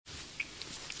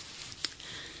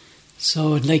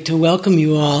So I'd like to welcome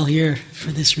you all here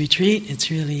for this retreat. It's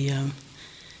really a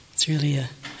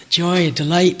joy, a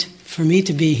delight for me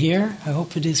to be here. I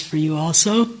hope it is for you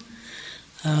also.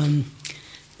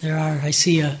 I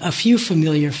see a few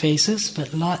familiar faces,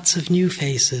 but lots of new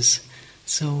faces.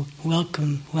 So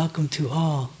welcome to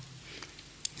all.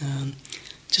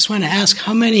 Just want to ask,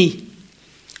 how many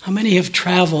have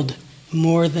traveled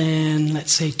more than,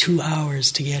 let's say, 2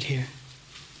 hours to get here?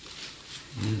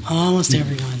 Almost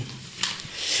everyone.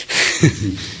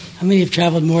 How many have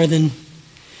traveled more than,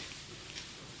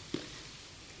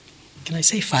 can I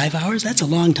say 5 hours? That's a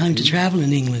long time to travel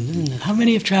in England, isn't it? How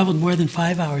many have traveled more than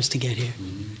 5 hours to get here?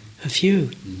 A few.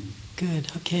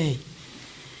 Good, okay.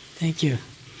 Thank you.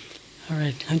 All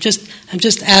right, I'm just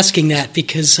asking that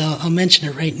because I'll mention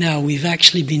it right now. We've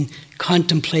actually been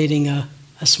contemplating a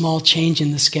small change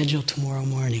in the schedule tomorrow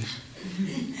morning.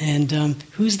 And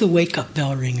who's the wake-up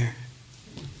bell ringer?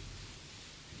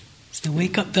 Is the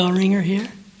wake-up bell ringer here?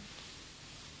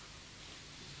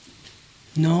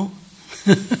 No?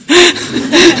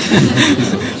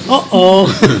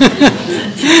 Uh-oh.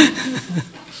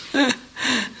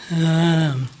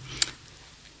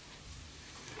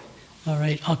 All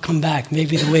right, I'll come back.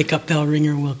 Maybe the wake-up bell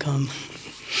ringer will come.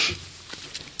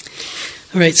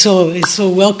 All right, so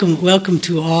welcome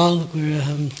to all.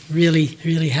 We're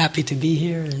really happy to be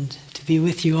here and to be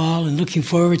with you all, and looking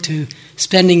forward to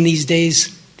spending these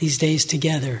days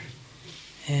together.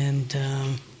 And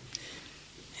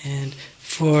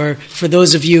for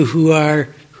those of you who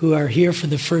are here for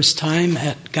the first time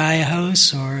at Gaia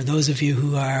House, or those of you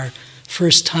who are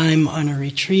first time on a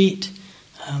retreat,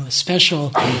 a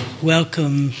special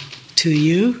welcome to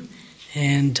you,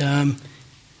 and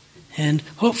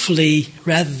hopefully,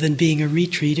 rather than being a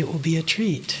retreat, it will be a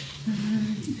treat.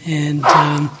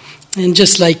 Mm-hmm. And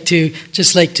just like to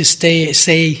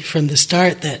say from the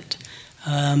start that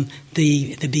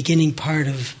the beginning part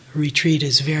of retreat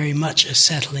is very much a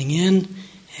settling in,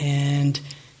 and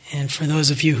for those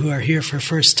of you who are here for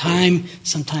first time,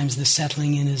 sometimes the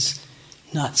settling in is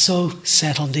not so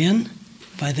settled in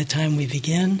by the time we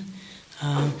begin,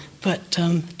 but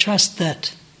trust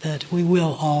that we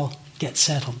will all get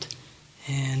settled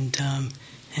and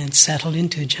settled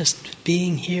into just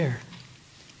being here.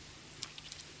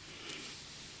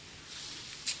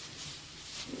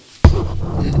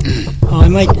 Oh,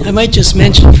 I might just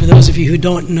mention, for those of you who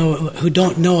don't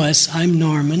know us, I'm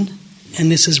Norman,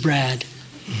 and this is Brad,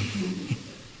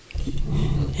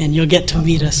 and you'll get to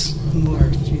meet us more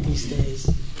through these days.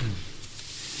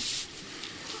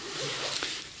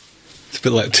 It's a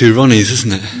bit like two Ronnies,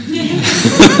 isn't it?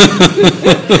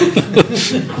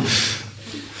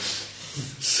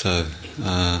 So,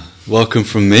 welcome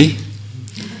from me,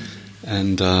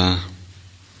 and I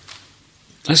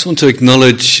just want to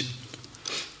acknowledge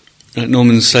that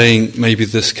Norman's saying maybe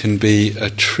this can be a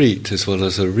treat as well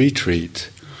as a retreat,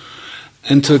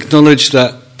 and to acknowledge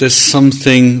that there's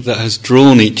something that has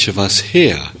drawn each of us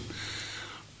here,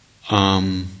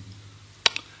 that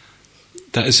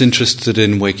is interested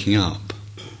in waking up,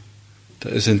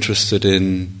 that is interested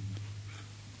in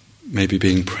maybe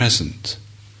being present,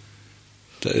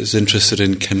 that is interested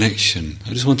in connection.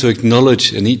 I just want to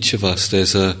acknowledge in each of us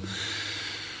there's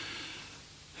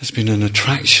been an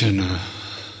attraction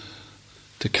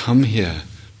to come here,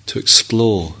 to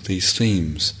explore these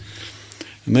themes.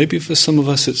 And maybe for some of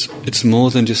us it's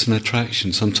more than just an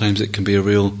attraction. Sometimes it can be a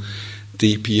real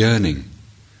deep yearning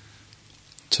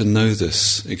to know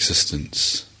this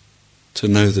existence, to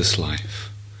know this life,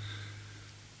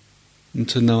 and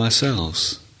to know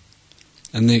ourselves,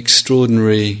 and the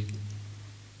extraordinary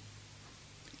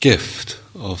gift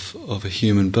of a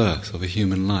human birth, of a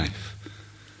human life,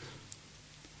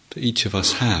 that each of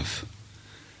us have.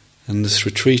 And this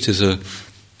retreat is an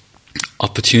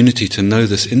opportunity to know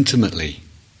this intimately,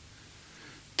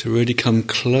 to really come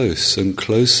close and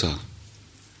closer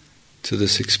to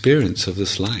this experience of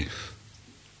this life.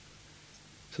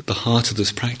 At the heart of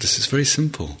this practice is very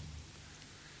simple.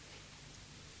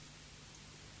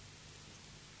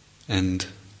 And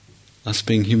us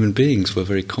being human beings, we're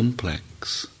very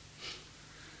complex.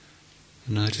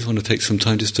 And I just want to take some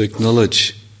time just to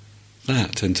acknowledge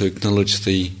that, and to acknowledge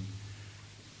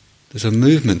there's a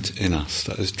movement in us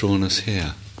that has drawn us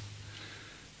here.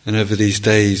 And over these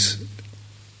days,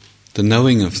 the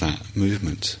knowing of that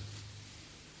movement,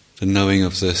 the knowing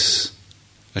of this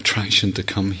attraction to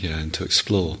come here and to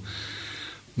explore,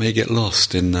 may get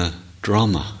lost in the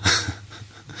drama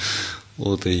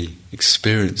or the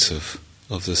experience of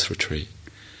this retreat,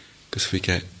 because we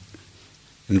get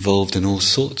involved in all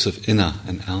sorts of inner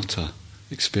and outer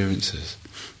experiences.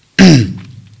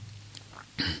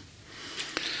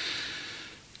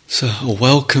 So a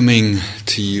welcoming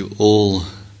to you all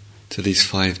to these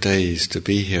 5 days, to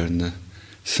be here in the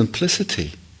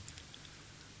simplicity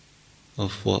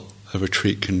of what a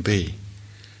retreat can be,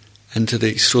 and to the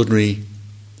extraordinary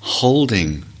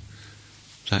holding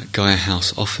that Gaia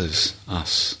House offers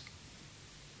us.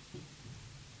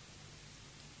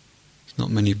 There's not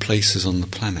many places on the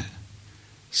planet,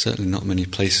 certainly not many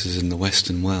places in the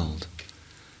Western world,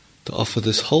 that offer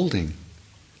this holding,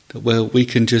 that where we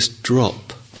can just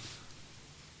drop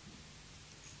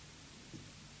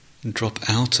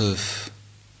out of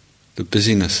the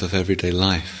busyness of everyday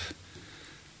life,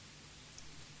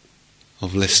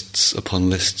 of lists upon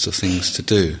lists of things to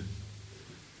do,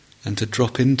 and to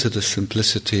drop into the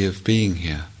simplicity of being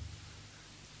here.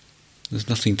 There's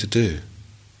nothing to do.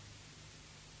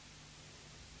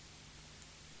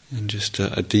 And just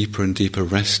a deeper and deeper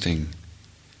resting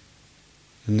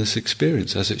in this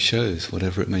experience as it shows,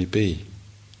 whatever it may be.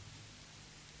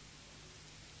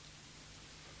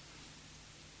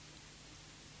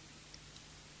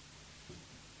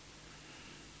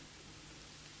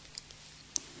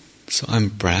 So I'm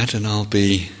Brad, and I'll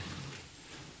be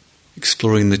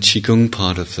exploring the Qigong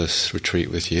part of this retreat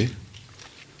with you.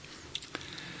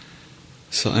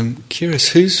 So I'm curious,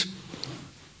 who's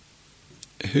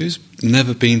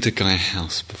never been to Gaia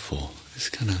House before? It's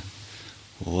kind of,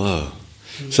 whoa.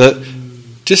 So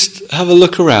just have a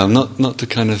look around, not to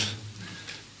kind of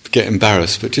get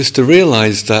embarrassed, but just to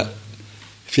realise that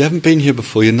if you haven't been here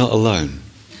before, you're not alone.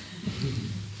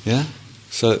 Yeah?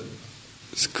 So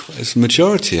it's a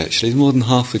majority, actually. More than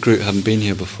half the group haven't been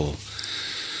here before.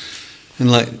 And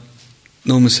like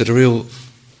Norman said, a real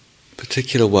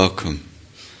particular welcome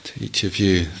to each of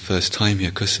you, first time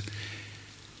here, because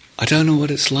I don't know what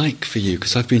it's like for you,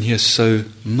 because I've been here so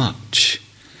much.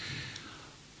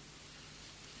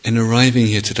 In arriving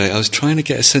here today, I was trying to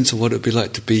get a sense of what it would be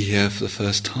like to be here for the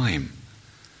first time.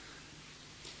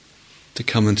 To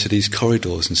come into these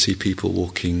corridors and see people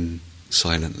walking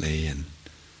silently and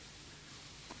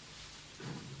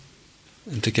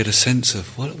to get a sense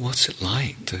of what's it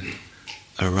like to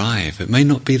arrive. It may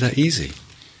not be that easy.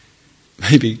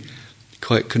 It may be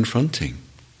quite confronting.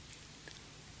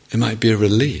 It might be a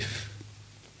relief.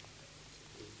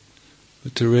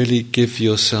 But to really give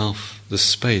yourself the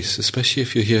space, especially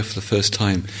if you're here for the first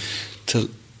time, to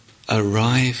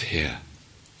arrive here,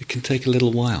 it can take a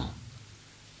little while.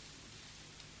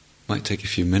 It might take a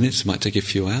few minutes, it might take a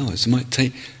few hours, it might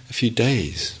take a few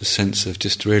days, a sense of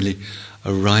just really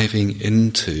arriving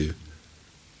into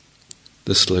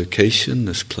this location,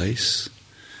 this place,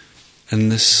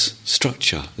 and this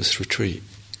structure, this retreat.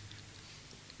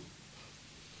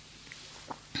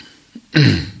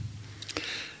 And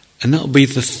that will be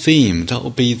the theme, that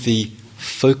will be the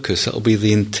focus, that will be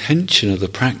the intention of the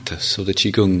practice of the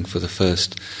Qigong for the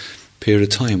first period of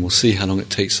time. We'll see how long it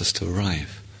takes us to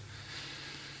arrive.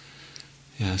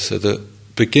 Yeah, so the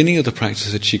beginning of the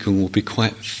practice of Qigong will be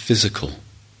quite physical.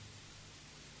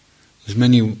 There's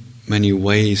many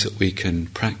ways that we can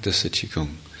practice a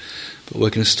Qigong, but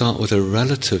we're going to start with a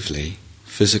relatively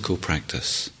physical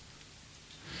practice.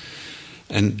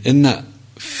 And in that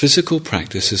physical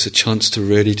practice is a chance to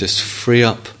really just free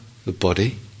up the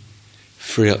body,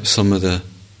 free up some of the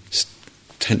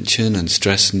tension and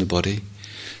stress in the body,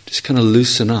 just kind of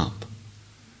loosen up.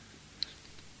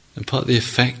 And part of the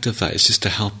effect of that is just to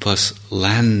help us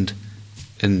land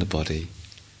in the body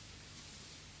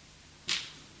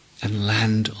and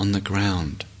land on the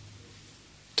ground,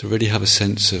 to really have a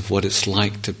sense of what it's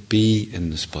like to be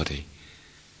in this body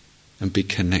and be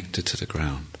connected to the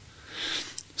ground.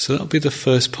 So that'll be the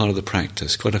first part of the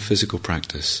practice, quite a physical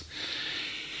practice.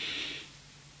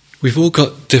 We've all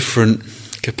got different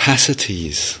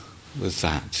capacities with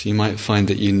that. You might find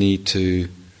that you need to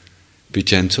be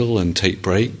gentle and take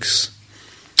breaks.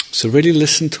 So really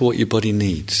listen to what your body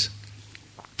needs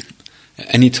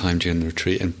at any time during the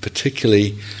retreat, and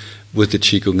particularly with the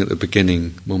Qigong at the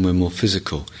beginning when we're more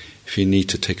physical. If you need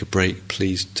to take a break,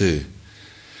 please do.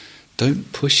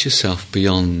 Don't push yourself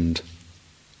beyond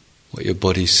what your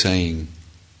body's saying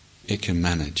it can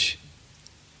manage.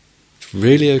 It's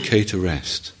really okay to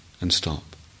rest and stop.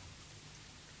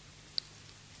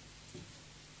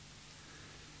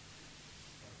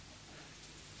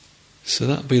 So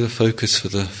that'll be the focus for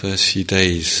the first few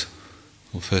days,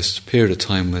 or first period of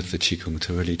time with the Qigong,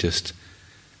 to really just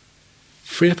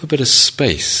free up a bit of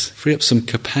space, free up some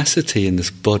capacity in this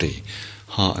body,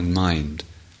 heart and mind,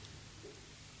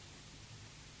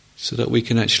 so that we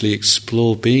can actually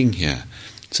explore being here.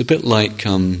 It's a bit like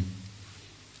the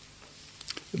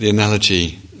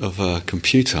analogy of a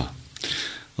computer.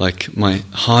 Like my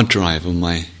hard drive on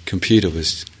my computer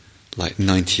was like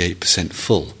 98%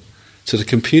 full. So the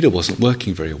computer wasn't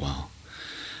working very well.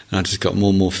 And I just got more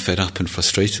and more fed up and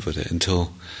frustrated with it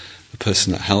until the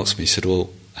person that helps me said, well,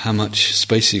 how much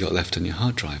space you got left on your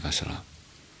hard drive? I said, a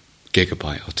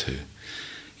gigabyte or 2.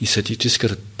 He said, you just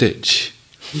got to ditch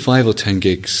 5 or 10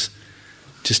 gigs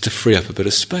just to free up a bit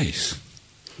of space.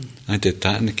 I did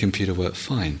that and the computer worked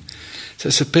fine. So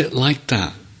it's a bit like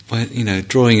that, where,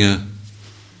 drawing a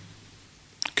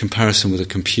comparison with a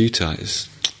computer is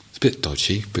a bit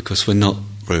dodgy because we're not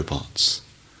robots.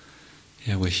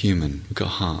 Yeah, we're human, we've got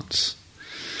hearts.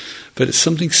 But it's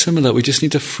something similar. We just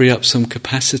need to free up some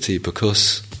capacity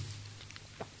because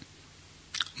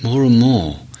more and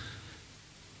more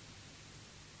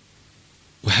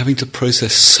we're having to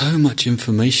process so much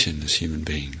information as human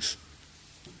beings.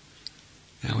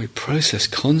 Now we process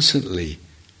constantly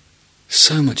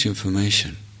so much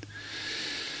information.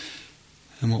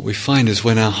 And what we find is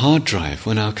when our hard drive,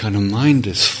 when our kind of mind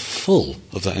is full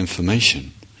of that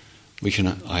information, we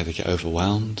can either get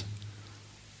overwhelmed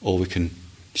or we can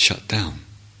shut down.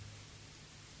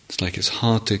 It's like it's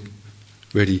hard to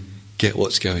really get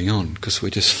what's going on because we're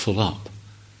just full up.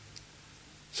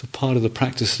 So part of the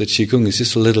practice of the Qigong is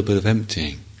just a little bit of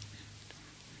emptying.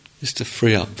 Just to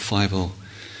free up 5 or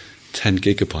 10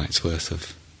 gigabytes worth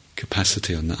of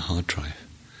capacity on that hard drive.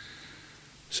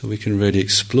 So we can really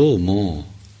explore more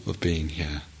of being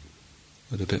here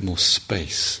with a bit more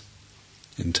space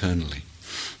internally.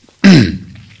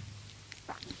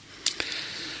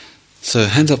 So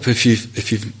hands up if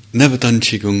you've never done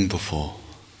Qigong before.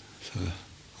 So,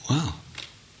 wow.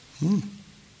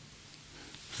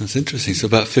 That's interesting. So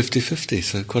about 50-50,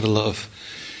 so quite a lot of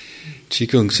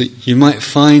Qigong. So you might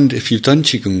find, if you've done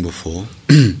Qigong before,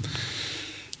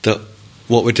 that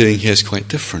what we're doing here is quite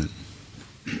different.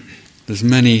 There's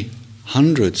many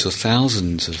hundreds or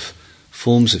thousands of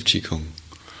forms of Qigong.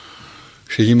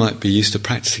 So you might be used to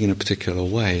practicing in a particular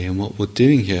way, and what we're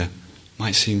doing here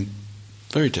might seem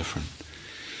very different.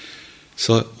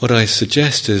 So what I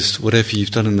suggest is, whatever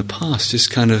you've done in the past,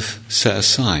 just kind of set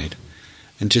aside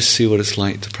and just see what it's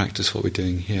like to practice what we're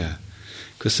doing here.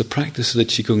 Because the practice of the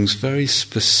Qigong is very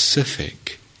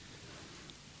specific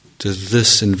to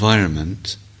this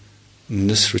environment, and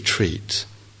this retreat,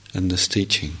 and this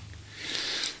teaching.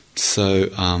 So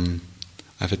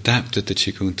I've adapted the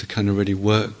Qigong to kind of really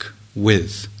work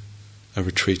with a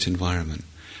retreat environment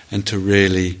and to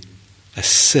really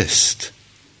assist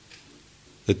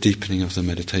the deepening of the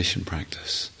meditation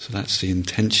practice. So that's the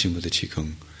intention with the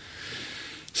Qigong.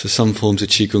 So some forms of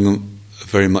Qigong are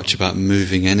very much about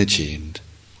moving energy and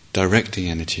directing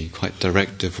energy in quite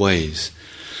directive ways.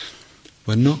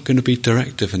 We're not going to be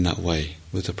directive in that way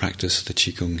with the practice of the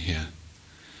Qigong here.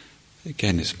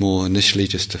 Again, it's more initially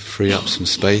just to free up some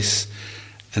space,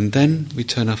 and then we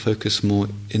turn our focus more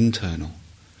internal.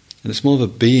 And it's more of a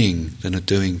being than a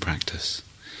doing practice.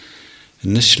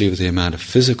 Initially, with the amount of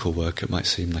physical work, it might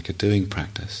seem like a doing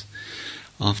practice.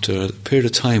 After a period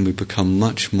of time, we become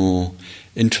much more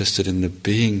interested in the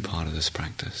being part of this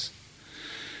practice,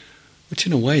 which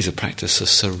in a way is a practice of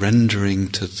surrendering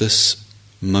to this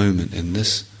moment in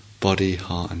this body,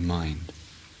 heart and mind.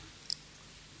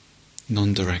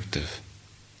 Non-directive,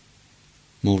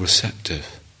 more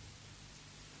receptive,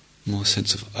 more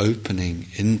sense of opening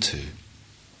into,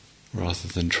 rather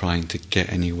than trying to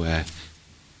get anywhere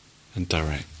and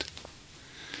direct.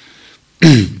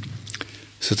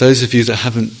 So those of you that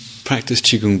haven't practiced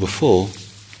Qigong before,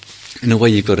 in a way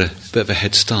you've got a bit of a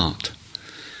head start.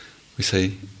 We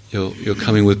say you're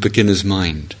coming with beginner's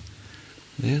mind.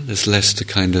 Yeah? There's less to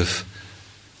kind of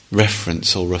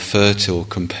reference or refer to or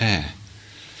compare.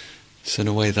 So in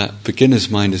a way that beginner's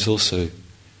mind is also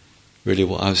really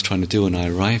what I was trying to do when I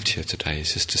arrived here today,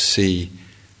 is just to see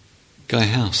Gaia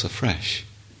House afresh.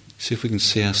 See if we can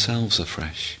see ourselves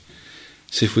afresh.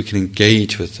 See if we can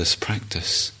engage with this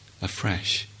practice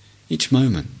afresh. Each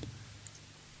moment.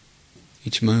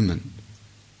 Each moment.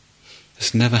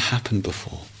 It's never happened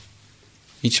before.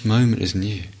 Each moment is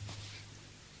new.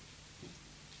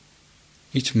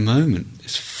 Each moment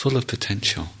is full of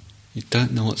potential. You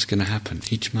don't know what's going to happen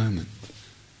each moment.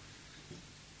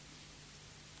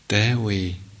 Dare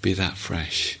we be that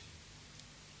fresh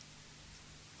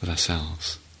with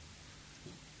ourselves?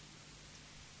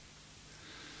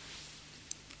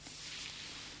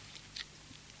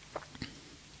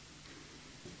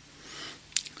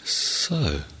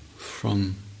 So,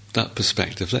 from that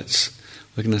perspective,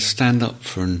 we're going to stand up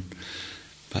for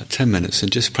about 10 minutes and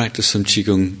just practice some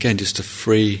Qigong, again, just to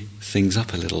free things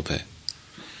up a little bit.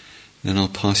 And then I'll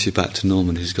pass you back to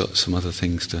Norman, who's got some other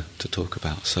things to talk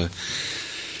about. So,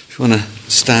 if you want to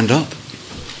stand up.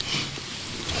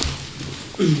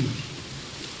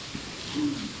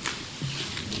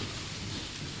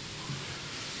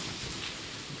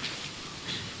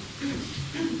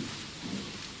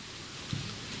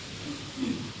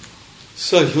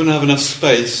 So if you want to have enough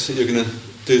space that you're going to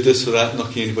do this without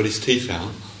knocking anybody's teeth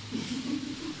out.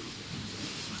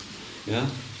 Yeah?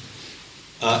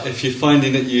 If you're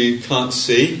finding that you can't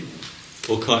see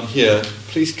or can't hear,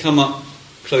 please come up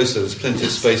closer. There's plenty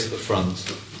of space at the front.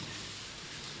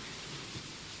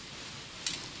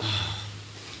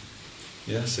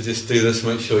 Yeah, so just do this,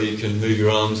 make sure you can move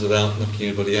your arms without knocking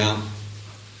anybody out.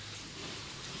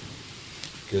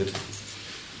 Good.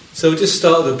 So we'll just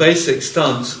start with a basic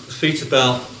stance, feet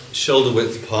about shoulder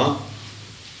width apart.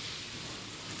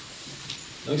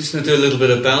 I'm just going to do a little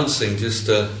bit of bouncing, just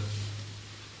to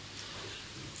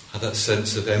have that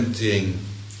sense of emptying.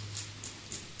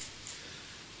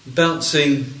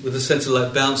 Bouncing with a sense of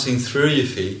like bouncing through your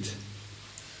feet.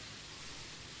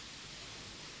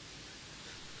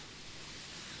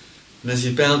 And as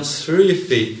you bounce through your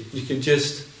feet, you can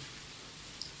just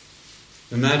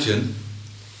imagine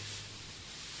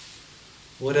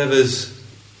whatever's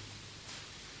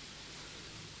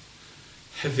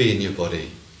heavy in your body,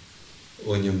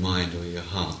 or in your mind, or your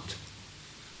heart,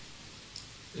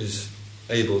 is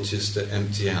able just to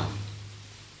empty out.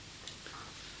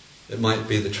 It might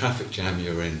be the traffic jam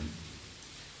you're in.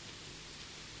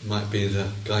 It might be the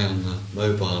guy on the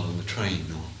mobile on the train,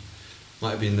 or it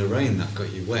might be in the rain that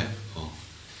got you wet, or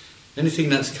anything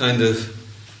that's kind of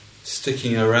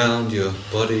sticking around your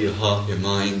body, your heart, your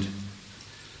mind.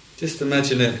 Just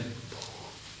imagine it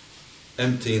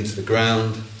empty into the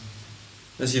ground.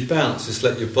 As you bounce, just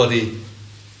let your body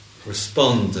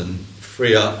respond and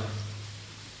free up.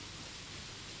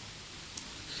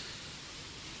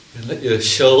 And let your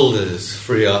shoulders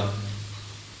free up.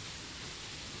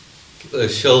 Keep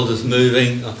those shoulders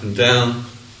moving up and down.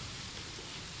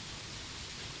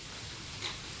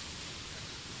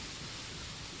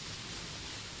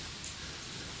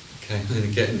 Okay, I'm going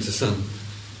to get into some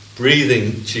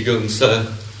breathing Qigong,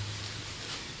 so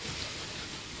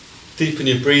deepen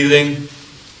your breathing.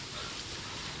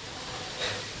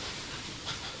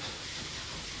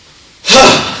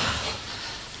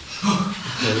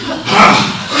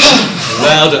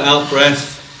 Louder out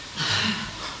breath.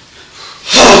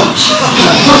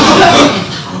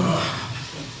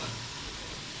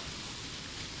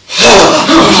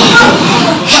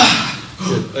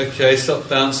 Good. Okay, stop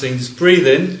bouncing. Just breathe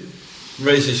in.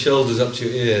 Raise your shoulders up to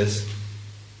your ears.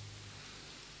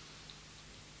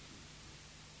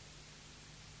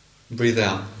 Breathe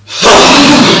out.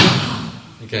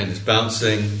 Again, just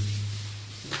bouncing.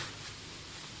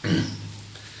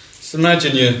 Just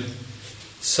imagine your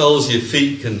soles of your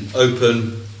feet can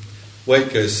open,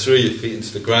 weight goes through your feet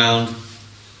into the ground.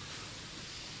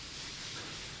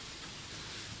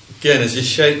 Again, as you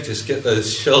shake, just get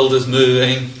those shoulders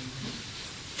moving,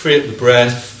 free up the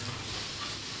breath.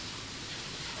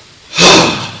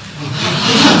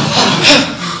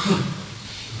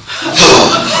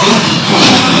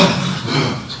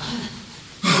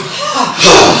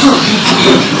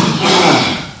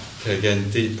 Okay, again,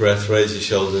 deep breath, raise your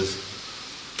shoulders.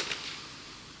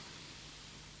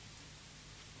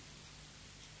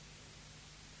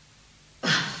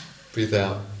 Breathe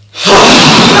out.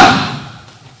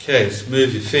 Okay, let's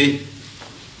move your feet.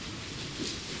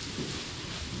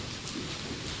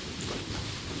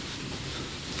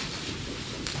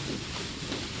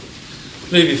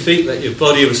 Move your feet, let your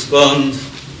body respond.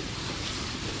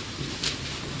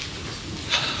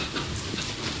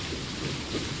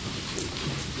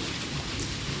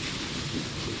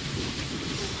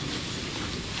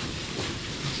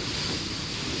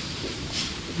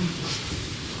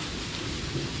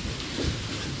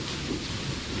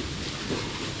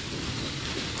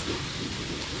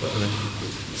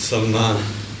 Some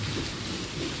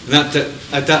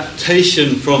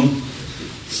adaptation from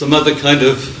some other kind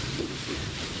of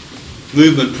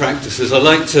movement practices. I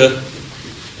like to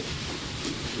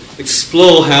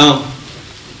explore how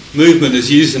movement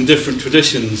is used in different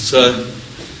traditions. So,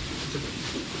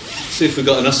 see if we've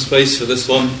got enough space for this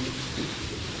one.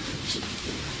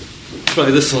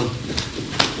 Try this one.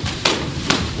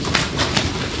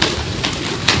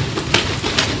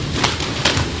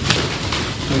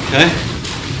 Okay.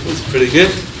 That's pretty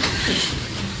good.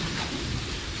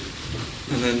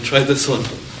 And then try this one.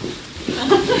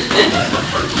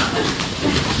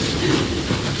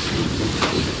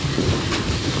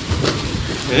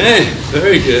 Okay,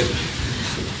 very good.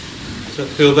 Does that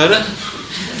feel better?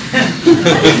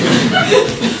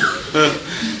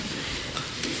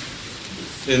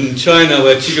 In China,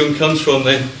 where Qigong comes from,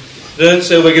 they don't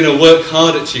say we're going to work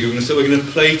hard at Qigong, they say we're going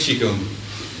to play Qigong.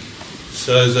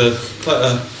 So there's quite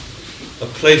a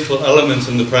playful element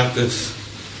in the practice.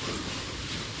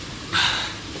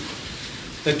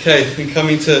 Okay, then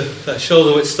coming to that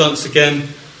shoulder width stance again.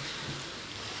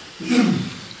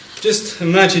 just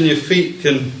imagine your feet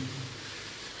can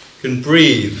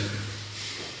breathe.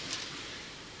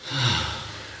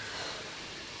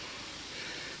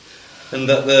 And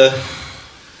that the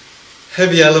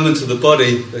heavy element of the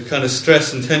body, the kind of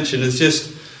stress and tension, is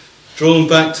just drawn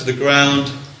back to the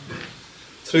ground,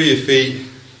 through your feet.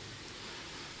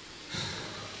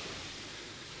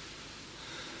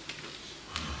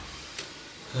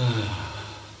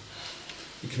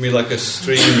 It can be like a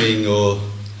streaming or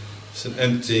just an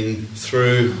emptying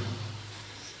through.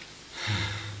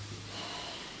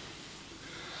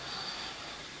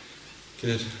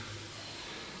 Good.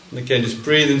 And again, just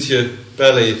breathe into your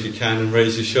belly if you can and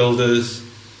raise your shoulders.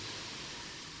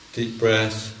 Deep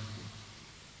breath.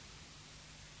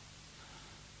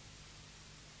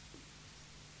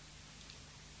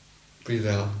 Breathe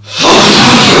out.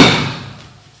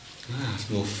 It's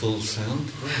more full sound.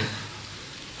 Right.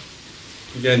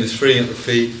 Again, just freeing up the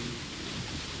feet.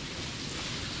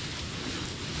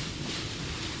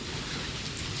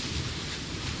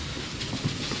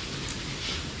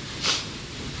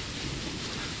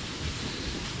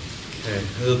 Okay,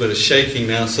 a little bit of shaking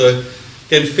now. So,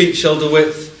 again, feet shoulder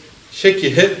width. Shake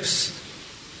your hips.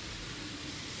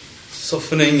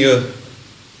 Softening your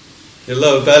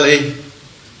lower belly.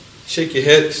 Shake your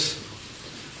hips.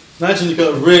 Imagine you've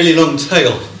got a really long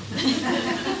tail.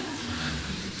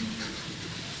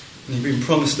 And you've been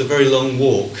promised a very long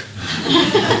walk.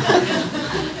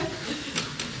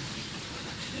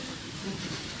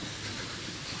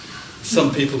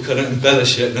 Some people kind of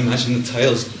embellish it and imagine the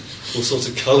tails all sorts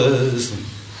of colours.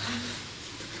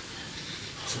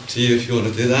 It's up to you if you want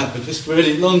to do that, but just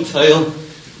really long tail.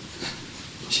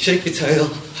 Shake your tail.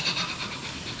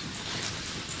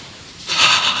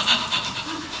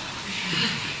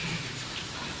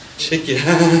 Shake your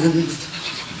hands.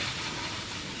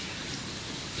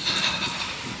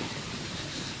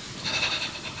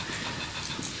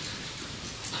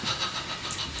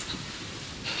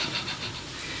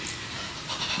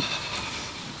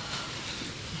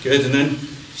 Good, and then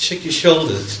shake your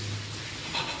shoulders.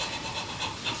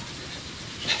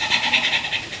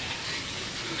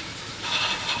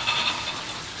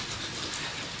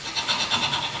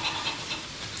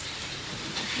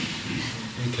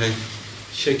 Okay,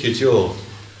 shake your jaw.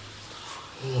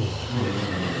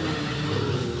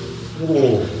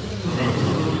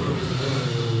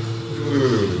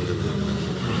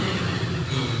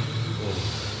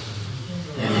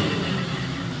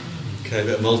 Okay, a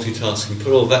bit of multitasking.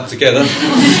 Put all that together.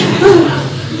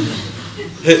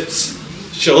 Hips,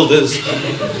 shoulders,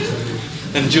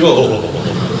 and jaw.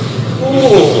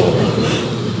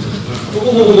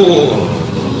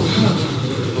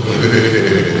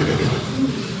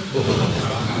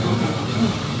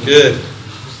 Good.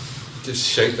 Just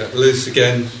shake that loose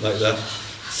again, like that.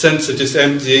 Sense of just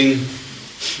emptying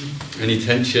any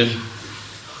tension.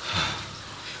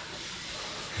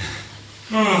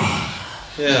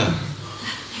 Yeah.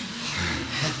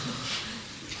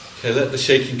 Okay, let the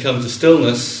shaking come to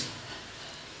stillness.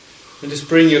 And just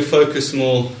bring your focus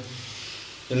more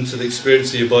into the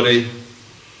experience of your body.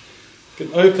 You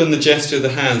can open the gesture of the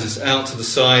hands, just out to the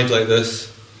side like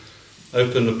this.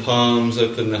 Open the palms,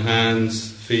 open the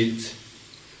hands, feet.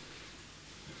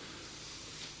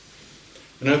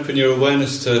 And open your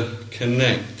awareness to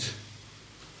connect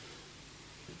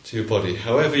to your body.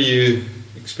 However you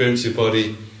experience your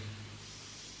body,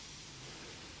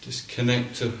 just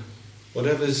connect to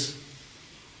whatever's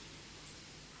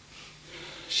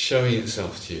showing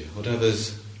itself to you,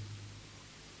 whatever's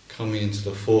coming into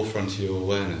the forefront of your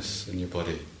awareness in your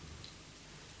body.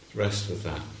 Rest with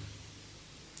that.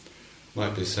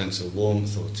 Might be a sense of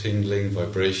warmth or tingling,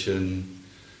 vibration.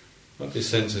 Might be a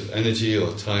sense of energy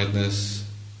or tiredness,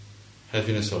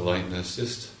 heaviness or lightness.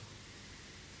 Just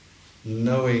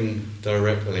knowing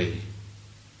directly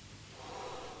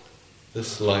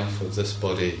this life of this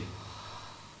body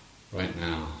right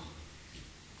now.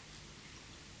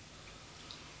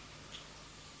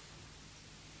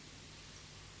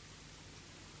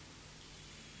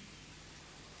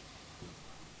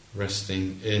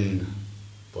 Resting in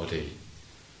body.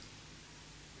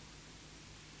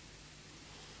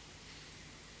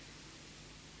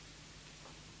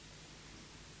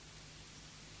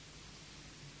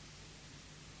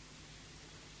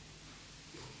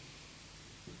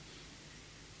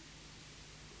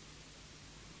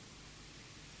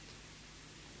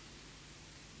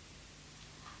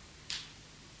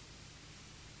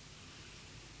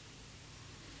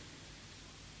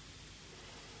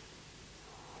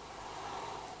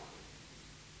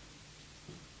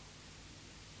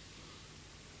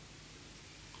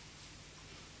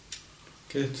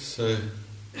 Good, so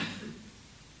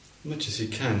much as you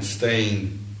can,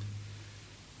 staying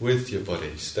with your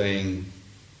body, staying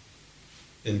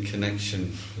in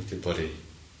connection with your body.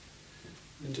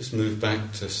 And just move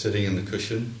back to sitting in the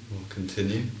cushion. We'll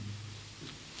continue.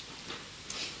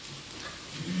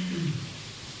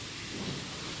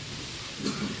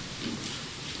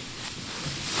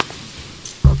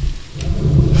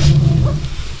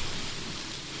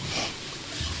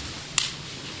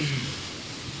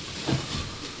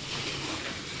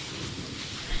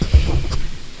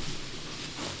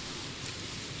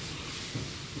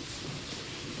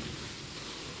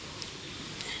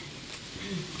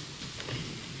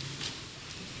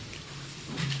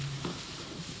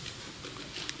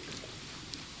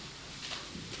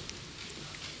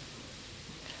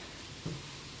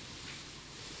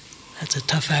 That's a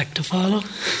tough act to follow.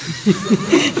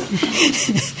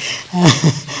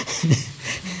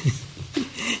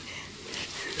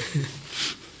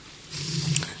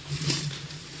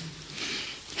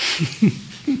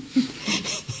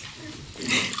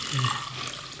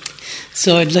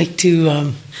 So I'd like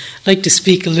to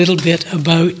speak a little bit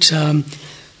about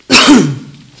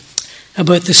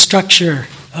about the structure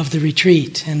of the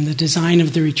retreat and the design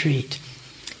of the retreat,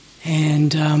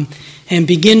 and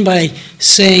begin by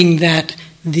saying that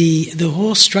the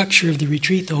whole structure of the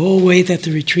retreat, the whole way that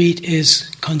the retreat is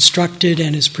constructed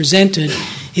and is presented,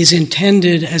 is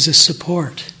intended as a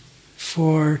support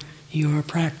for your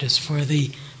practice, for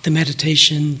the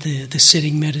meditation, the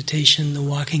sitting meditation, the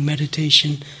walking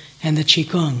meditation, and the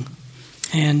Qigong.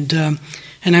 And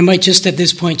I might just at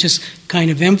this point just kind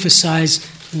of emphasize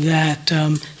that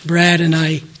Brad and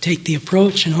I take the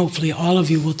approach, and hopefully all of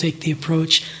you will take the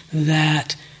approach,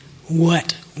 that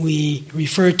what we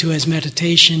refer to as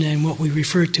meditation and what we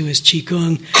refer to as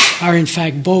Qigong are in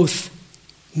fact both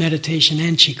meditation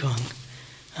and Qigong.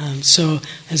 So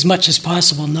as much as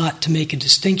possible not to make a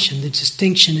distinction. The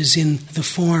distinction is in the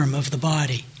form of the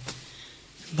body.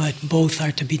 But both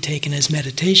are to be taken as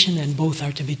meditation and both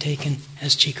are to be taken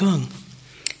as Qigong.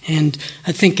 And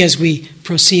I think as we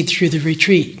proceed through the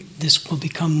retreat, this will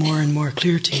become more and more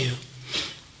clear to you.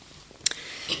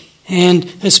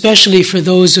 And especially for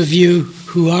those of you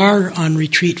who are on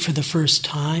retreat for the first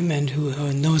time and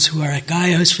those who are at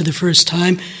Gaia House for the first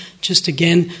time, just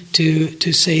again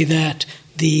to say that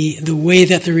the way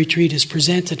that the retreat is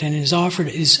presented and is offered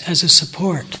is as a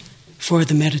support for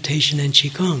the meditation and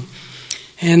Qigong.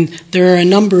 And there are a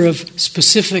number of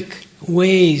specific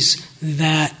ways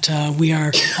that we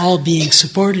are all being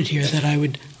supported here that I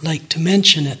would like to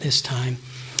mention at this time.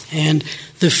 And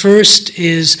the first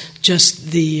is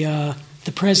just the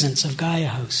presence of Gaia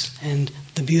House and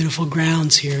the beautiful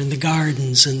grounds here and the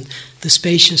gardens and the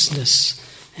spaciousness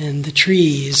and the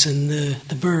trees and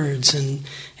the birds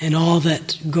and all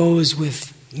that goes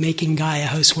with making Gaia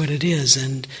House what it is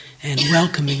and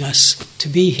welcoming us to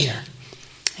be here.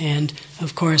 And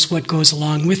of course what goes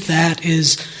along with that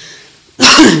is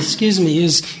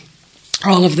is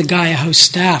all of the Gaia House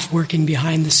staff working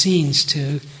behind the scenes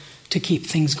to keep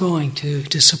things going,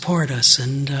 to support us,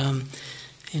 and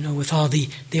with all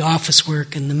the office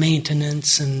work and the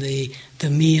maintenance and the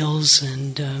meals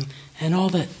and all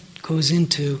that goes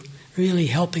into really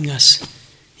helping us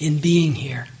in being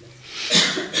here.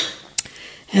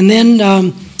 And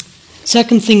then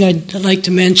second thing I'd like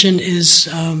to mention is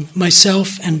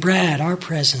myself and Brad, our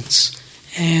presence.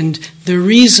 And the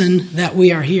reason that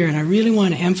we are here, and I really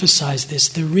want to emphasize this,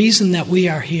 the reason that we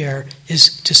are here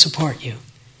is to support you.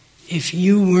 If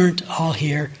you weren't all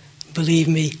here, believe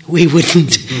me, we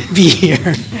wouldn't be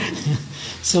here.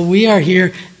 So we are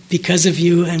here because of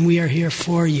you, and we are here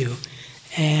for you.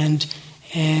 And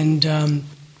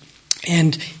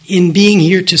in being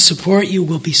here to support you,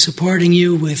 we'll be supporting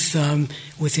you with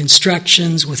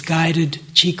instructions, with guided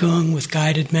Qigong, with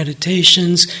guided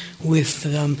meditations, with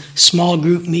small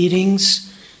group meetings,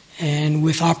 and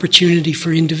with opportunity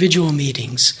for individual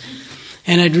meetings.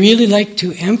 And I'd really like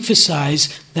to emphasize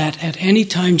that at any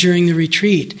time during the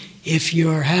retreat, if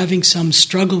you're having some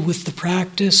struggle with the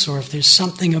practice, or if there's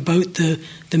something about the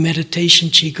meditation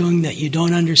Qigong that you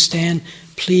don't understand,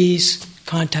 please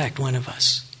contact one of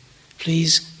us.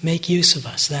 Please make use of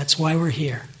us. That's why we're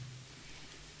here.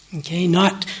 Okay,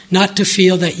 not to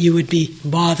feel that you would be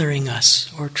bothering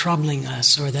us or troubling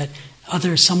us, or that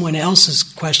someone else's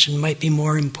question might be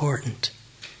more important,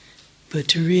 but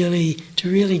to really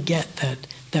get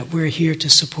that we're here to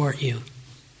support you.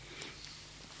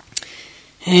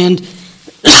 And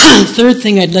third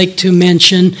thing I'd like to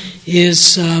mention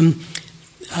is in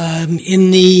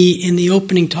the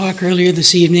opening talk earlier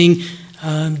this evening,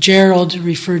 Gerald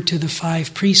referred to the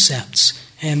 5 precepts,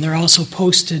 and they're also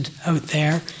posted out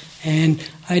there. And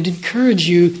I'd encourage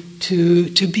you to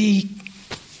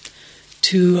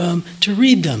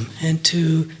read them and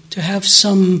to have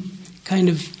some kind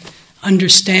of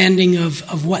understanding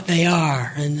of what they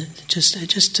are, and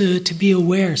just to be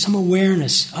aware, some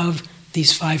awareness of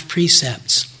these 5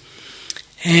 precepts.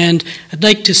 And I'd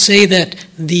like to say that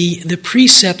the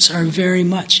precepts are very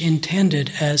much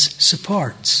intended as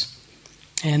supports.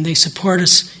 And they support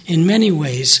us in many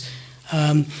ways.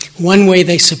 One way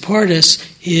they support us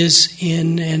is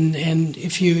and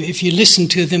if you listen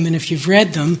to them and if you've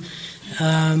read them,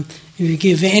 if you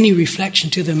give any reflection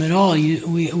to them at all,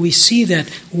 we see that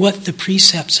what the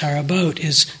precepts are about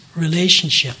is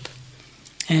relationship.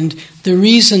 And the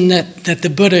reason that the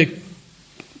Buddha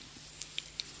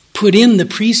put in the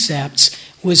precepts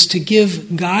was to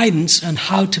give guidance on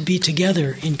how to be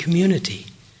together in community,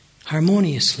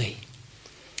 harmoniously.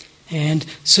 And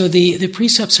so the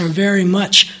precepts are very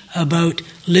much about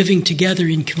living together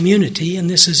in community, and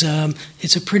this is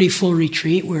it's a pretty full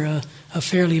retreat. We're a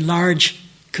fairly large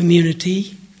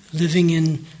community living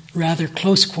in rather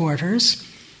close quarters.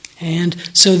 And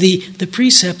so the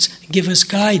precepts give us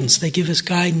guidance. They give us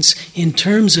guidance in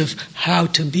terms of how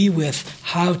to be with,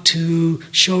 how to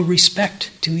show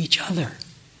respect to each other,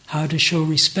 how to show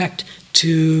respect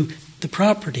to the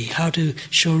property, how to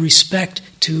show respect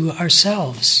to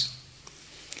ourselves.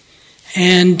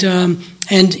 And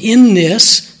in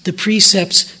this, the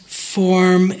precepts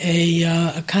form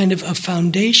a kind of a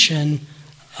foundation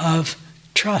of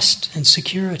trust and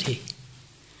security.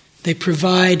 They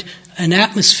provide an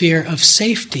atmosphere of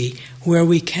safety where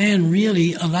we can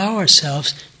really allow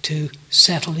ourselves to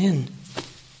settle in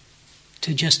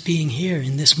to just being here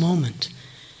in this moment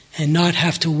and not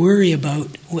have to worry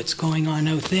about what's going on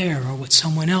out there or what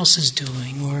someone else is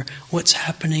doing or what's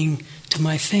happening to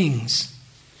my things.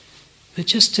 But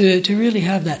just to really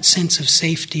have that sense of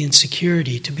safety and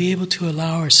security, to be able to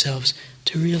allow ourselves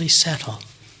to really settle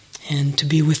and to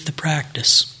be with the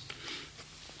practice.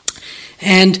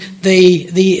 And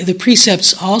the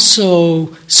precepts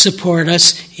also support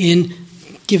us in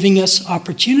giving us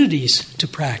opportunities to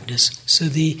practice. So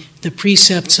the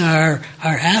precepts are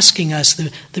asking us,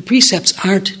 the precepts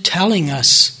aren't telling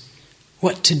us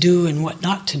what to do and what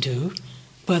not to do,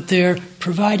 but they're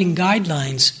providing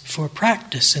guidelines for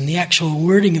practice. And the actual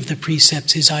wording of the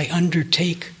precepts is, I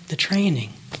undertake the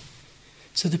training.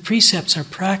 So the precepts are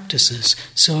practices,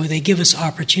 so they give us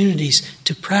opportunities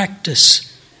to practice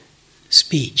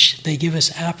speech. They give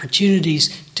us opportunities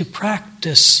to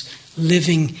practice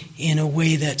living in a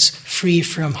way that's free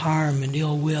from harm and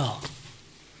ill will.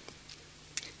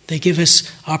 They give us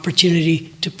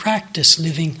opportunity to practice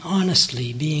living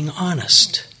honestly, being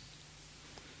honest.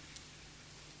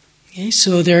 Okay,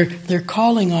 so they're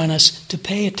calling on us to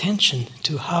pay attention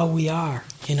to how we are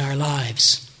in our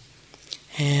lives,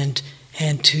 and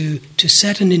to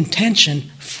set an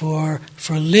intention for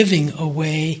living a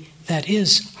way that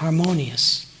is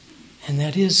harmonious and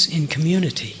that is in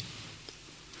community.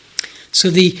 So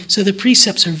the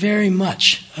precepts are very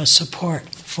much a support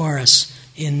for us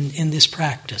in this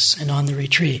practice and on the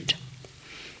retreat.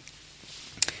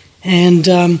 And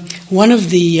one of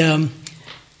the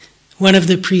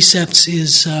precepts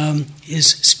is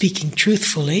speaking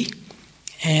truthfully,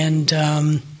 and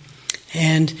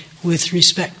with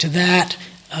respect to that,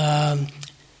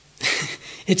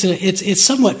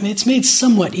 it's made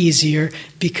somewhat easier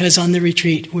because on the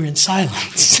retreat we're in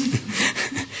silence,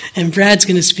 and Brad's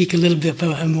going to speak a little bit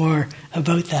more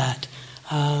about that.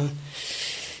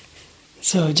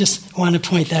 So I just want to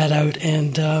point that out,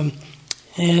 and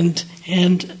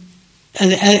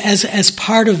as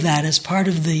part of that, as part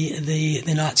of the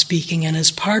not speaking, and as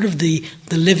part of the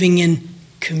living in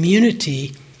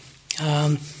community,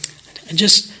 I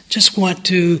just want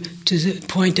to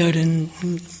point out, and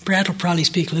Brad will probably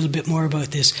speak a little bit more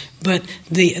about this, but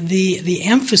the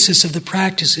emphasis of the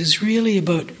practice is really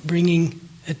about bringing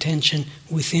attention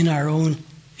within our own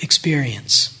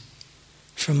experience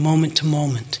from moment to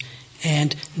moment,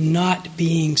 and not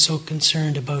being so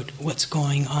concerned about what's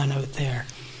going on out there.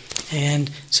 And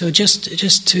so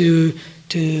just to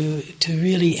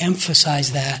really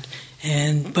emphasize that,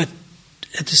 but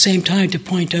at the same time to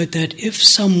point out that if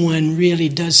someone really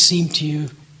does seem to you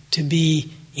to be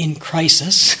in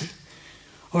crisis,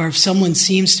 or if someone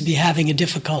seems to be having a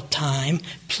difficult time,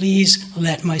 please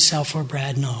let myself or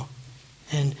Brad know,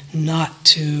 and not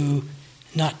to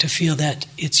feel that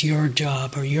it's your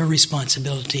job or your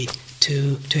responsibility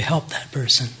to help that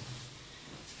person,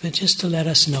 but just to let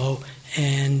us know,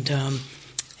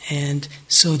 and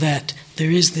so that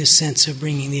there is this sense of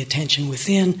bringing the attention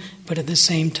within, but at the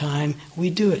same time, we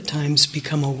do at times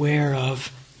become aware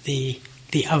of the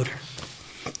outer.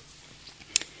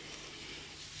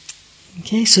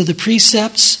 Okay, so the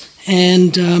precepts,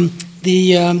 and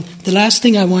the last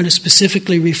thing I want to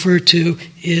specifically refer to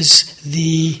is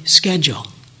the schedule.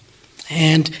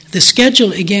 And the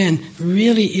schedule, again,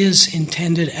 really is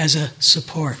intended as a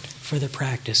support for the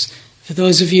practice. For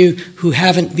those of you who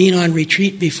haven't been on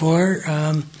retreat before,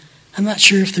 I'm not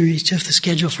sure if the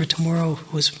schedule for tomorrow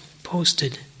was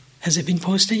posted. Has it been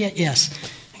posted yet? Yes.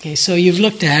 Okay, so you've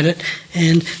looked at it,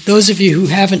 and those of you who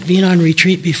haven't been on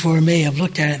retreat before may have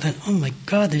looked at it and thought, oh my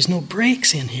God, there's no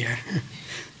breaks in here.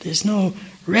 There's no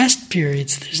rest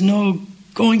periods. There's no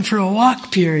going for a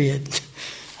walk period.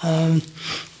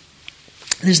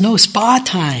 There's no spa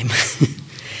time.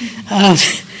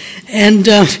 And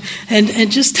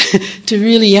just to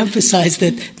really emphasize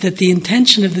that the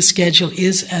intention of the schedule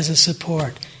is as a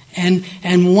support. And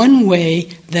one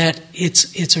way that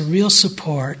it's a real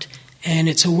support, and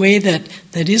it's a way that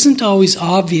isn't always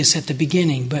obvious at the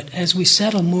beginning, but as we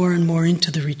settle more and more into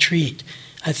the retreat,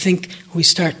 I think we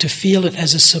start to feel it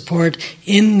as a support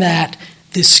in that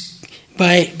this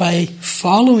by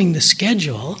following the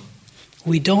schedule,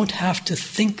 we don't have to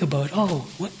think about, oh,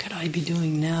 what could I be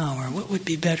doing now, or what would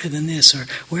be better than this, or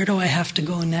where do I have to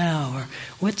go now, or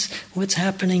what's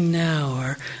happening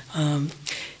now, or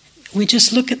we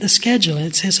just look at the schedule and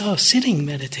it says, oh, sitting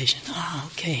meditation. Ah,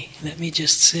 okay, let me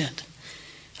just sit.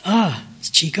 Ah, it's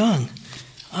Qigong.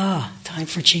 Ah, time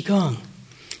for Qigong.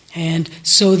 And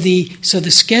so the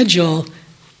schedule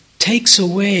takes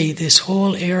away this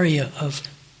whole area of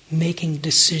making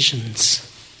decisions.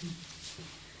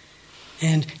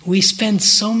 And we spend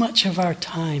so much of our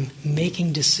time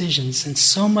making decisions, and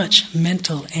so much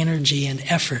mental energy and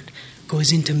effort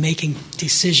goes into making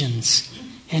decisions.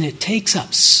 And it takes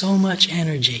up so much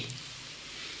energy.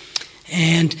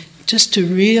 And just to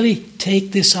really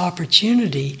take this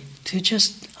opportunity to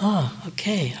just, oh,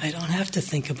 okay, I don't have to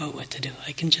think about what to do.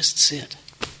 I can just sit.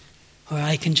 Or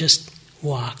I can just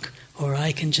walk. Or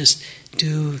I can just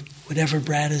do whatever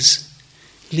Brad is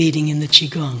leading in the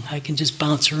Qigong. I can just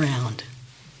bounce around.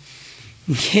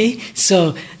 Okay?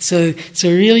 So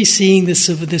really seeing the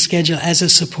schedule as a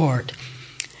support.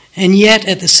 And yet,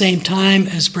 at the same time,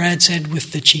 as Brad said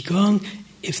with the Qigong,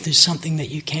 if there's something that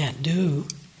you can't do,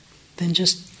 then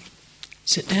just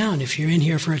sit down. If you're in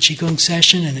here for a Qigong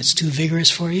session and it's too vigorous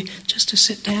for you, just to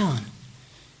sit down.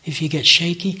 If you get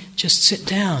shaky, just sit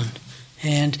down.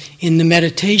 And in the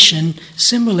meditation,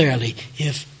 similarly,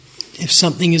 if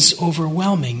something is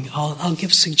overwhelming, I'll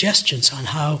give suggestions on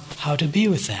how to be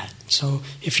with that. So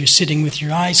if you're sitting with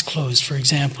your eyes closed, for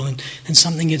example, and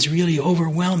something gets really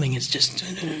overwhelming, it's just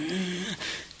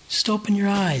open your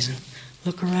eyes and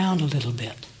look around a little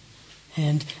bit.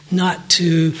 And not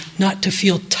to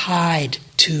feel tied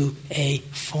to a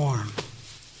form.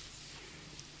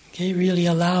 Okay, really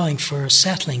allowing for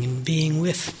settling and being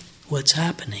with what's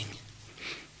happening.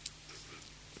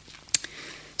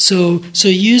 So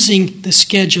using the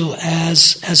schedule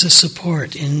as a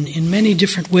support in many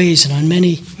different ways and on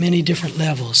many different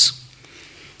levels.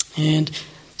 And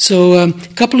so a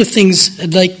couple of things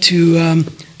I'd like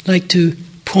to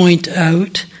point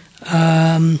out.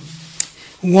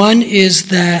 One is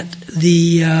that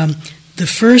the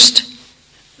first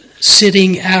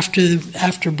sitting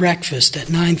after breakfast at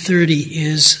 9:30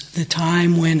 is the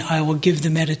time when I will give the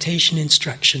meditation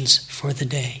instructions for the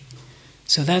day.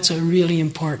 So that's a really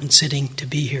important sitting to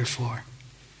be here for.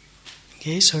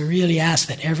 Okay, so I really ask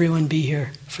that everyone be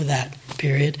here for that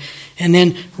period. And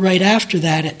then right after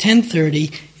that at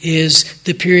 10:30 is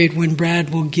the period when Brad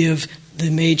will give the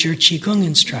major Qigong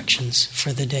instructions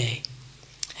for the day.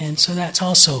 And so that's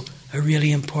also a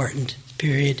really important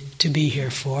period to be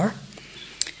here for.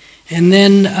 And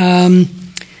then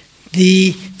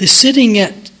the sitting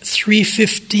at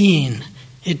 3:15,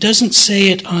 it doesn't say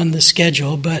it on the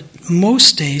schedule, but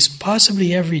most days,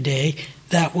 possibly every day,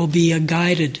 that will be a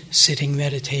guided sitting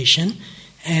meditation.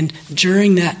 And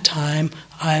during that time,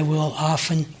 I will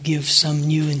often give some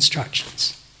new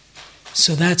instructions.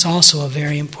 So that's also a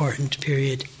very important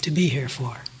period to be here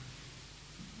for.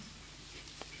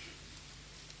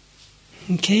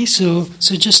 Okay, so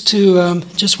just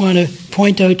want to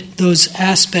point out those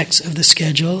aspects of the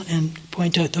schedule and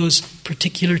point out those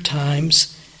particular times,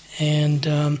 and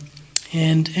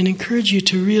encourage you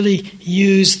to really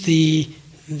use the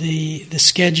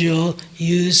schedule,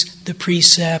 use the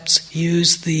precepts,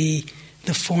 use the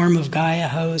form of Gaia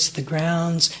House, the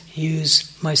grounds,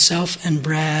 use myself and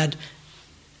Brad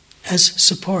as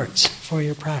supports for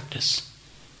your practice,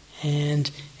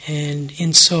 and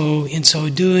in so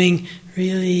doing,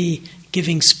 really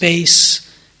giving space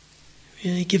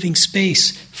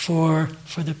for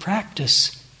the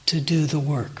practice to do the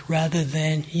work rather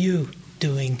than you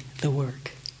doing the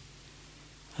work.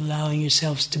 allowing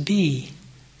yourselves to be,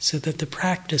 so that the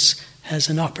practice has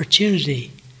an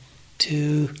opportunity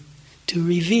to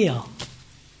reveal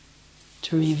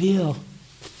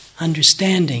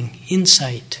understanding,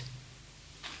 insight,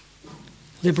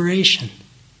 liberation.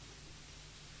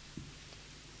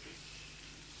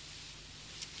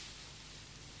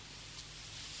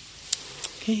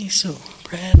 Okay, so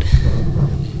Brad.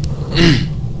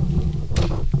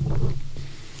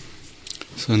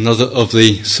 So another of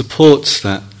the supports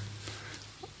that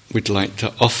we'd like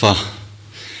to offer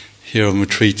here on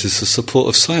retreat is the support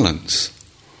of silence.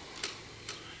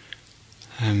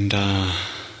 And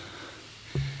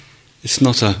it's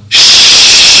not a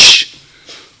shh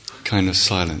kind of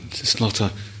silence. It's not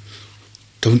a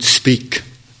don't speak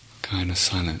kind of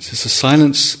silence. It's a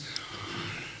silence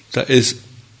that is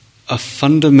a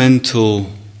fundamental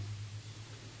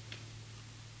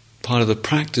part of the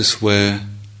practice where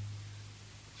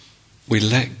we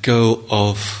let go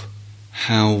of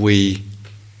how we,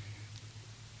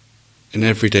 in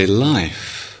everyday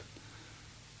life,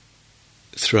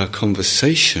 through our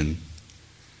conversation,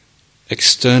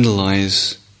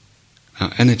 externalize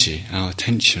our energy, our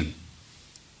attention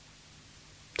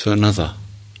to another.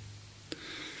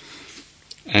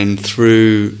 And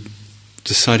through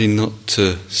deciding not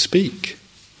to speak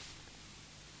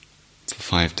for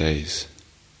 5 days,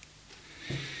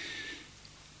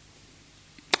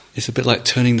 it's a bit like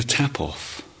turning the tap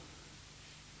off,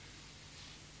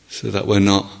 so that we're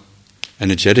not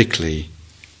energetically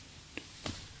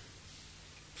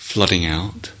flooding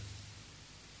out,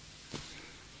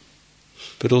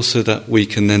 but also that we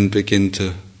can then begin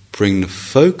to bring the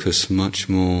focus much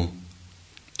more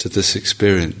to this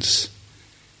experience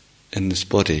in this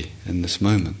body, in this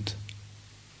moment.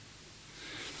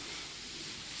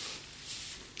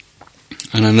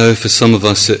 And I know for some of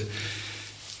us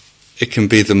it can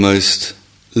be the most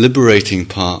liberating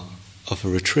part of a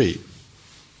retreat.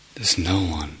 There's no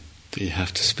one that you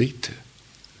have to speak to.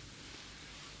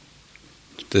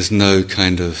 There's no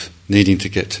kind of needing to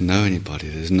get to know anybody.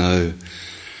 There's no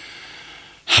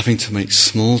having to make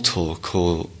small talk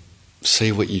or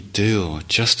say what you do or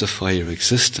justify your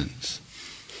existence.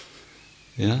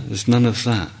 Yeah, there's none of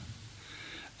that.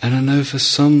 And I know for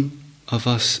some of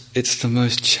us it's the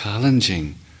most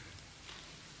challenging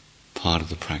part of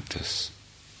the practice,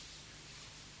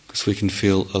 because we can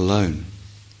feel alone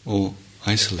or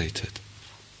isolated.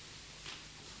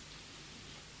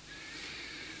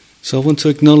 So I want to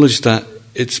acknowledge that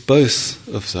it's both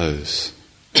of those.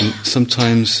 And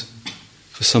sometimes,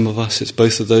 for some of us, it's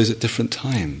both of those at different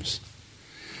times.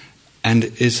 And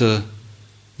it is a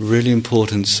really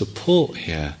important support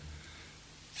here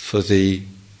for the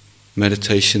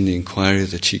meditation, the inquiry,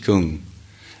 the Qigong,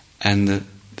 and the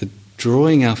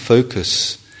drawing our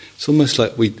focus. It's almost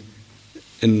like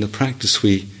in the practice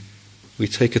we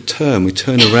take a turn, we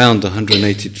turn around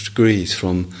 180 degrees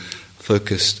from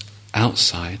focused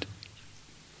outside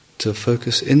to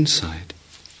focus inside.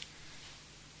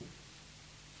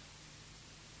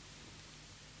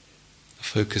 A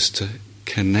focus to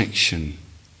connection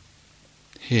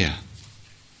here.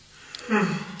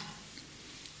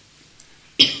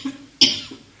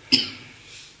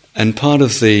 And part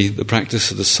of the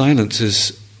practice of the silence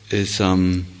is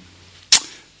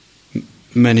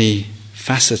many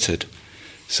faceted.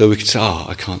 So we could say,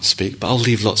 I can't speak, but I'll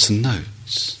leave lots of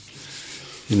notes.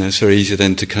 It's very easy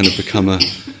then to kind of become a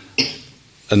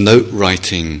note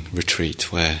writing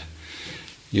retreat where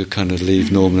you kind of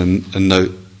leave Norman a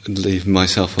note, leave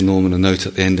myself or Norman a note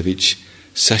at the end of each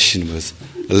session with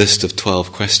a list of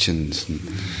 12 questions. And,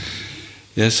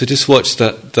 so just watch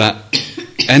that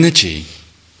energy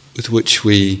with which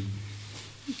we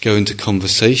go into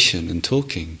conversation and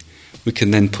talking. We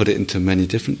can then put it into many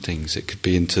different things. It could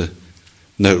be into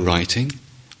note writing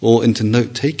or into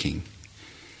note taking.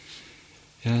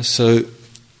 So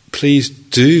please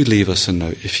do leave us a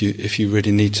note if you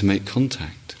really need to make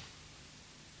contact.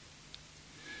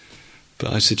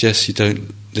 But I suggest you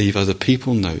don't leave other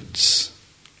people notes.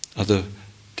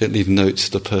 Don't leave notes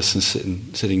to the person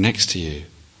sitting next to you,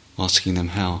 asking them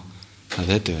how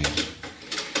they're doing.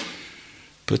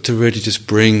 But to really just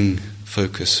bring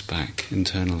focus back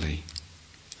internally.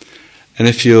 And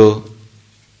if you're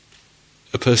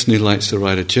a person who likes to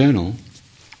write a journal,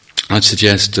 I'd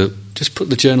suggest to just put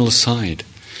the journal aside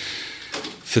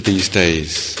for these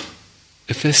days.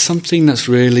 If there's something that's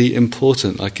really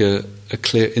important, like a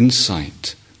clear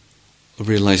insight, a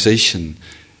realization,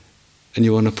 and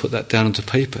you want to put that down onto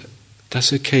paper,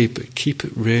 that's okay, but keep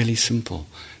it really simple.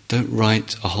 Don't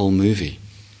write a whole movie.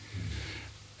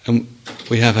 And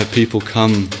we have had people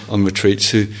come on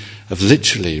retreats who have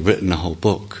literally written a whole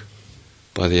book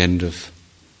by the end of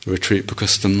a retreat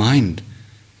because the mind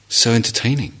is so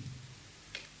entertaining.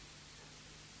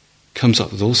 Comes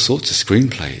up with all sorts of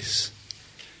screenplays.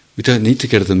 We don't need to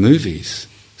go to the movies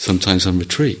sometimes on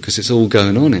retreat because it's all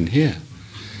going on in here.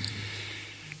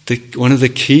 One of the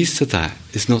keys to that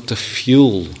is not to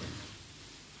fuel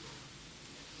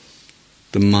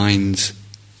the mind's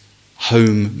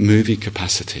home movie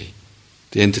capacity,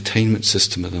 the entertainment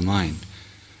system of the mind,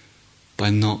 by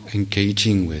not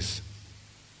engaging with,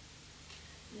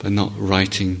 by not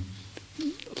writing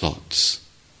lots.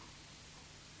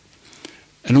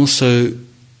 And also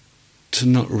to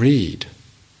not read,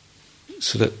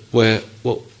 so that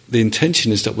the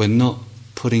intention is that we're not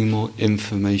putting more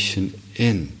information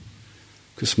in,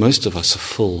 because most of us are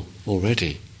full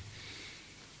already.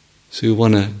 So we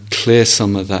want to clear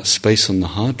some of that space on the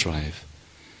hard drive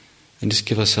and just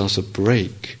give ourselves a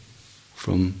break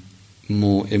from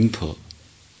more input.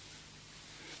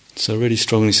 So I really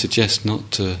strongly suggest not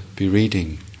to be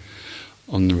reading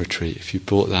on the retreat. If you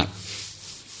brought that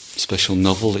special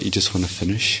novel that you just want to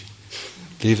finish,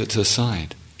 leave it to the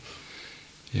side.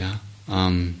 Yeah.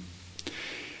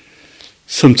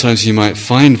 Sometimes you might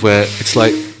find where it's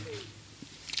like,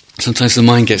 sometimes the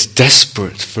mind gets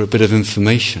desperate for a bit of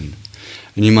information,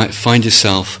 and you might find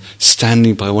yourself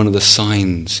standing by one of the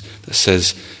signs that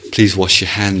says, please wash your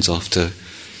hands after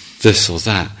this or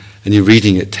that, and you're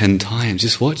reading it 10 times.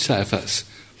 Just watch that if that's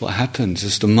what happens.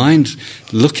 It's the mind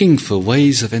looking for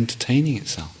ways of entertaining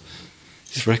itself.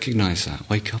 Just recognize that,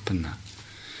 wake up in that.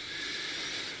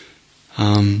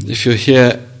 If you're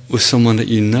here with someone that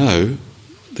you know,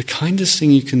 the kindest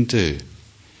thing you can do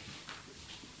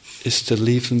is to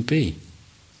leave them be.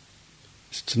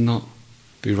 Is to not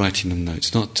be writing them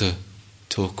notes, not to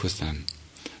talk with them.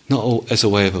 Not all as a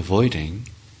way of avoiding,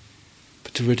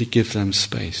 but to really give them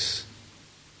space.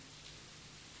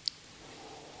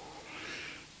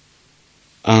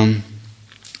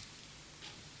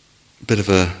 Bit of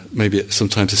a, maybe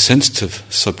sometimes a sensitive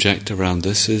subject around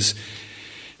this is,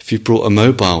 if you brought a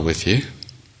mobile with you,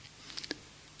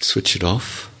 switch it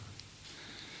off,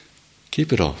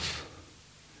 keep it off.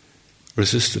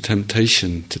 Resist the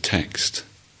temptation to text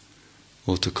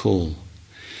or to call.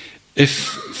 If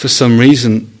for some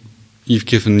reason you've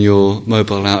given your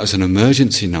mobile out as an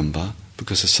emergency number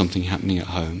because of something happening at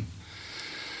home,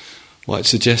 what I'd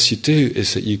suggest you do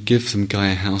is that you give them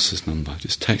Gaia House's number.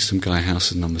 Just text them Gaia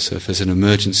House's number, so if there's an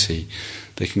emergency,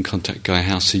 they can contact Gaia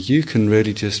House. So you can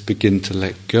really just begin to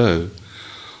let go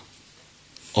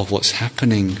of what's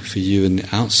happening for you in the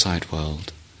outside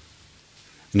world.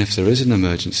 And if there is an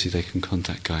emergency, they can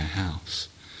contact Gaia House.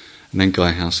 And then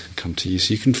Gaia House can come to you.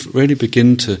 So you can really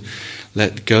begin to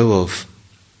let go of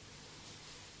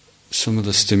some of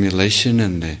the stimulation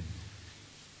and the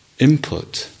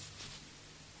input.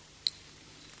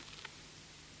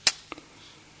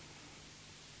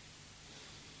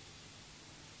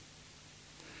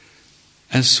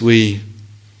 As we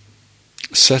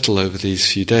settle over these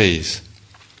few days,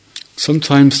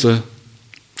 sometimes the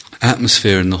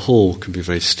atmosphere in the hall can be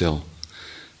very still.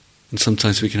 And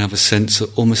sometimes we can have a sense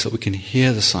of almost that we can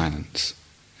hear the silence.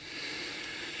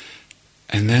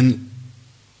 And then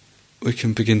we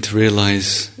can begin to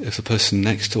realize if the person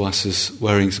next to us is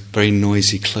wearing very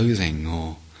noisy clothing,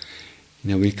 or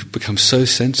we could become so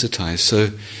sensitized.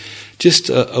 So just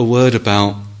a word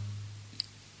about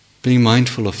being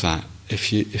mindful of that.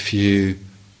 If you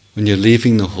when you're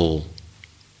leaving the hall,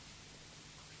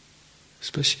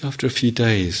 especially after a few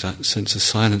days, that sense of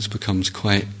silence becomes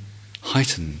quite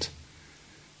heightened.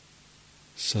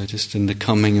 So just in the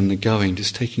coming and the going,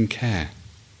 just taking care.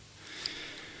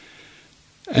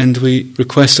 And we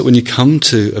request that when you come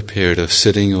to a period of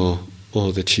sitting or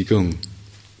the Qigong,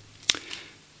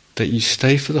 that you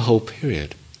stay for the whole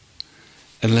period,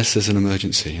 unless there's an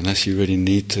emergency, unless you really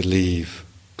need to leave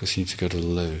because you need to go to the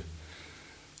loo.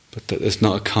 But that there's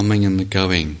not a coming and the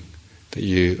going, that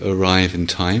you arrive in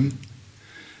time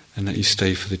and that you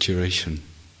stay for the duration.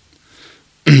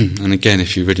 And again,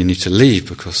 if you really need to leave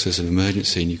because there's an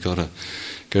emergency and you've got to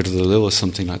go to the loo or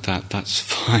something like that, that's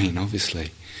fine,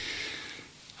 obviously.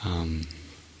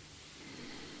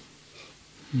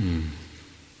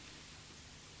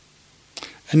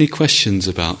 Any questions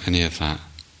about any of that?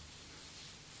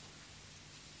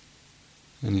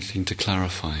 Anything to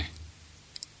clarify?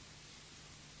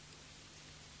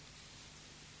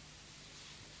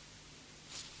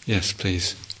 Yes,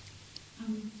 please.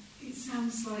 It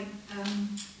sounds like,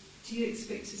 do you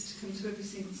expect us to come to every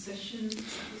single session? That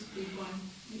would be one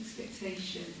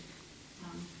expectation.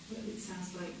 But it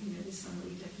sounds like, there's some that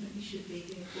we definitely should be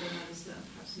here for, and others that are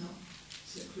perhaps not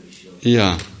so crucial.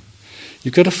 Yeah.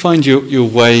 You've got to find your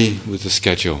way with the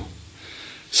schedule.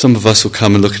 some of us will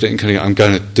come and look at it and kind of go, I'm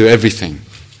going to do everything,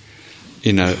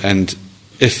 and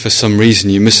if for some reason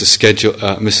you miss a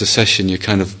session, you're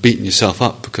kind of beating yourself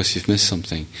up because you've missed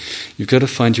something. You've got to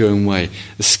find your own way.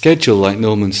 The schedule, like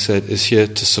Norman said, is here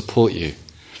to support you.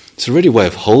 It's a really way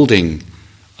of holding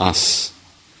us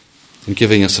and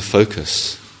giving us a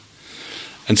focus.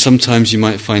 And sometimes you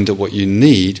might find that what you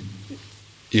need,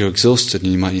 you're exhausted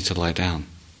and you might need to lie down.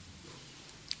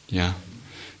 Yeah?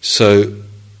 So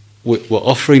we're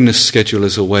offering this schedule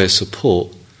as a way of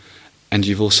support, and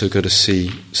you've also got to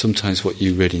see sometimes what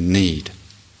you really need.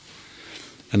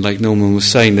 And like Norman was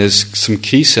saying, there's some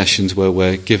key sessions where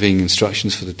we're giving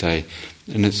instructions for the day,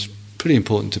 and it's pretty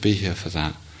important to be here for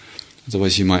that.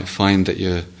 Otherwise you might find that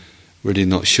you're really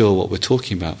not sure what we're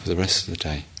talking about for the rest of the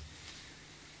day.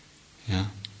 Yeah?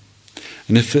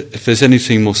 And if there's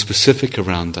anything more specific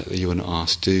around that you want to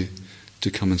ask, do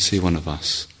come and see one of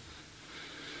us.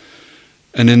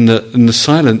 And in the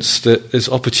silence, there's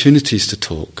opportunities to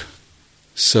talk.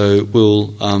 So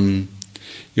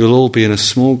you'll all be in a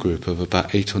small group of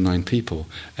about 8 or 9 people,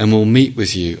 and we'll meet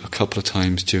with you a couple of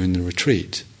times during the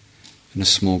retreat in a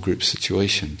small group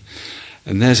situation.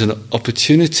 And there's an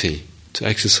opportunity to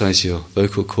exercise your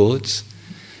vocal cords,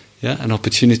 an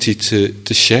opportunity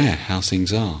to share how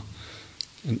things are,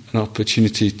 an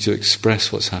opportunity to express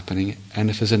what's happening, and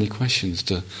if there's any questions,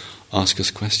 to ask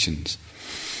us questions.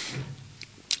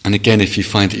 And again, if you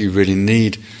find that you really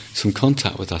need some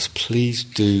contact with us, please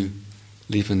do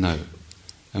leave a note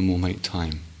and we'll make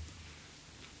time.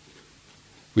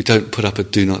 We don't put up a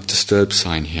do not disturb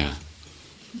sign here.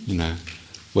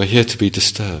 We're here to be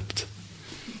disturbed.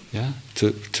 Yeah?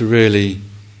 To really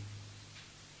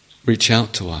reach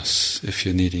out to us if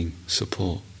you're needing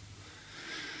support.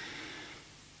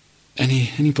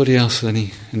 Anybody else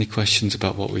with any questions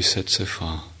about what we've said so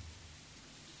far?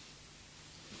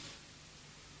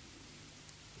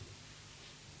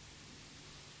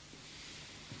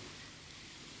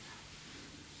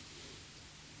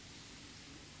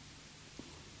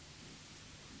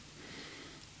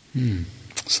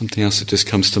 Something else that just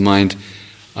comes to mind.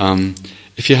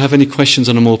 If you have any questions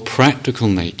on a more practical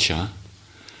nature,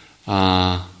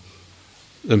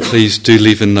 then please do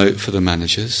leave a note for the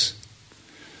managers.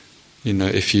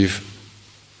 If you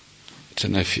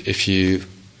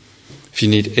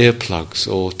need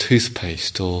earplugs or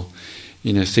toothpaste or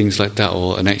things like that,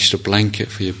 or an extra blanket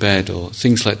for your bed or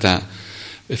things like that.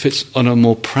 If it's on a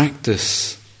more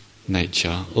practice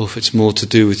nature, or if it's more to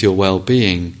do with your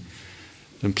well-being,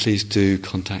 then please do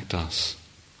contact us.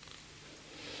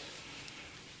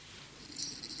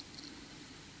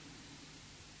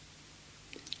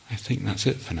 I think that's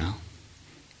it for now.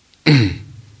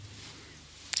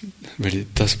 Really,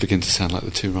 it does begin to sound like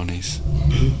the two Ronnies.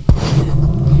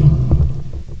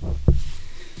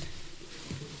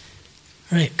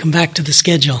 All right, come back to the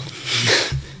schedule.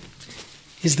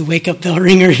 Is the wake-up bell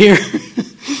ringer here?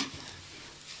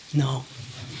 No.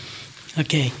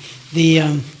 Okay.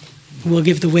 We'll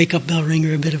give the wake-up bell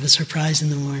ringer a bit of a surprise in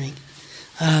the morning.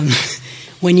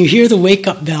 When you hear the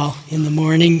wake-up bell in the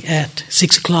morning at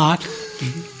 6 o'clock,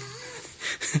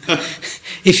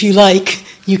 if you like,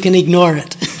 you can ignore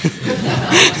it.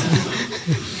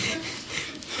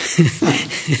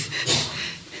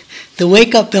 The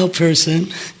wake-up bell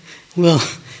person will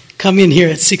come in here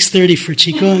at 6:30 for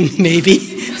Qigong, maybe.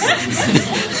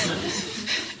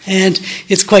 And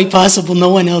it's quite possible no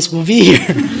one else will be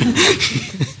here.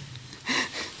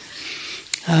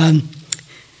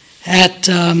 At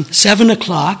 7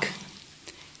 o'clock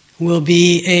will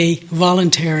be a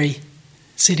voluntary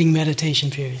sitting meditation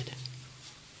period.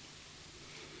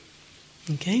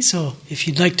 Okay, so if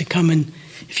you'd like to come in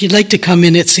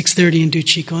at 6:30 and do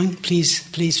Qigong,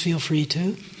 please feel free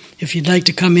to. If you'd like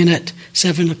to come in at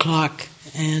 7 o'clock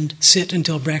and sit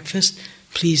until breakfast,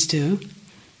 please do.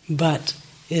 But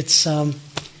it's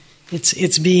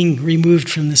being removed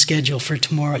from the schedule for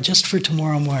tomorrow, just for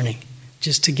tomorrow morning,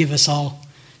 just to give us all,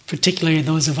 particularly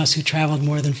those of us who traveled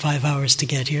more than 5 hours to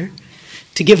get here,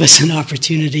 to give us an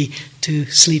opportunity to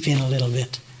sleep in a little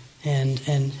bit and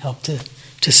help to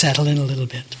settle in a little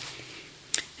bit.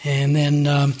 And then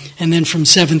from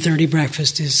 7:30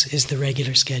 breakfast is the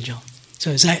regular schedule. So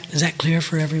is that clear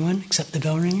for everyone except the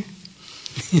bell ringer?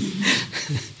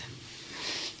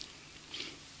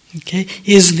 Okay.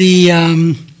 Is the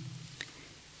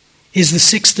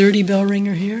 6:30 bell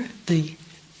ringer here? The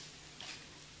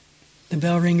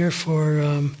bell ringer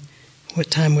for what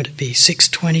time would it be?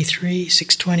 6:23?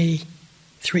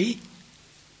 6:23?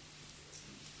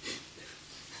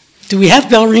 Do we have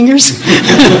bell ringers?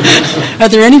 Are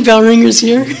there any bell ringers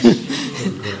here?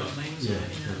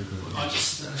 I'll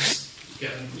just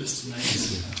get a list of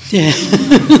names. Yeah.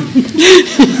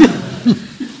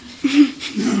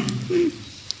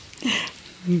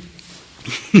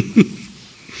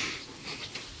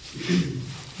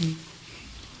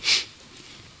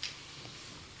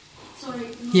 Sorry,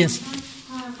 Yes. can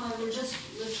I clarify, we're just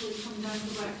literally coming down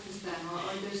for breakfast then, or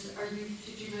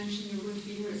did you mention you were going to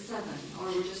be here at 7, or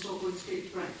we're just all going straight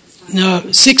to breakfast? No,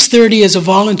 6:30 is a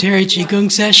voluntary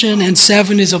Qigong session, and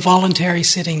 7 is a voluntary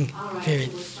sitting All right,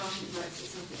 period. so we're starting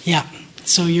breakfast. Okay. Yeah,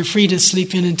 so you're free to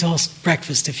sleep in until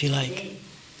breakfast if you like. Okay.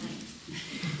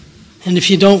 And if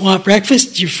you don't want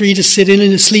breakfast, you're free to sit in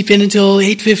and sleep in until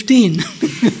 8:15.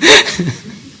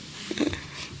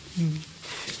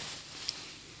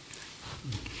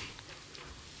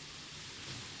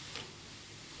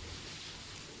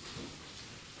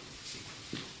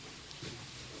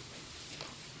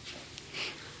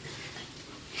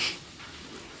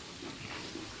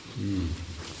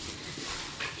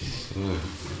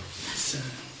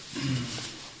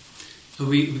 So,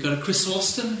 we got a Chris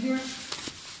Austin here.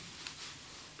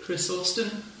 Chris Austin. I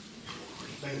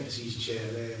think that's his chair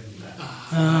there.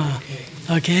 Okay.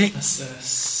 Okay. That's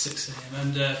 6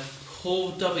 a.m. And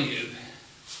Paul W.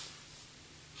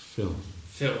 Phil.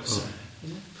 Phil, sorry.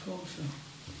 Is it Paul or Phil?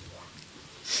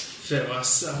 Phil,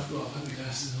 that's, well, I think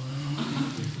that's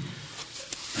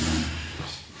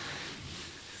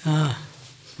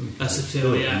that's a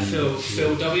Phil, yeah.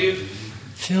 Phil W.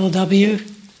 Phil W?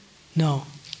 No.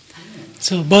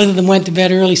 So both of them went to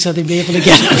bed early so they'd be able to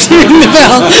get up to ring the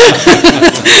bell.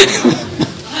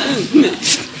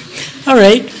 All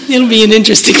right, it'll be an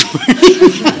interesting morning.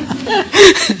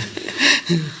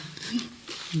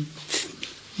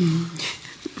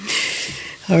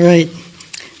 All right,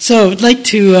 so I'd like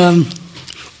to,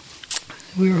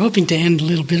 we were hoping to end a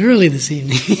little bit early this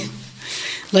evening.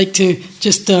 I'd like to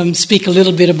just speak a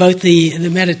little bit about the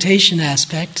meditation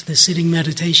aspect, the sitting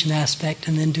meditation aspect,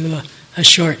 and then do a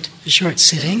short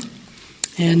sitting.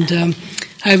 And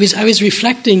I was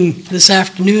reflecting this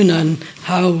afternoon on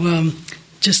how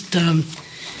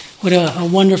what a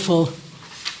wonderful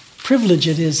privilege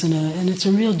it is, and it's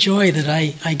a real joy that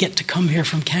I get to come here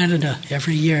from Canada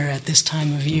every year at this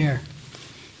time of year.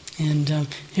 And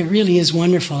it really is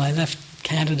wonderful. I left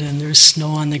Canada and there's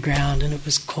snow on the ground and it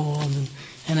was cold,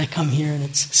 and I come here and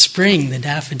it's spring, the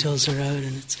daffodils are out,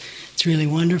 and it's really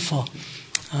wonderful.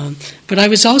 But I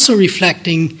was also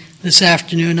reflecting this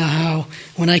afternoon on how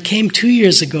when I came 2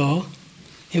 years ago,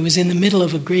 it was in the middle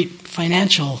of a great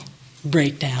financial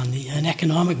breakdown, an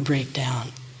economic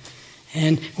breakdown.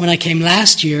 And when I came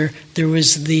last year, there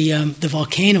was the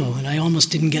volcano, and I almost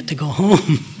didn't get to go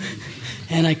home.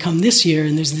 And I come this year,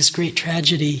 and there's this great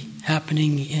tragedy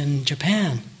happening in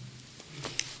Japan.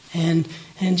 And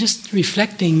just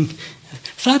reflecting, a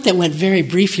thought that went very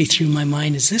briefly through my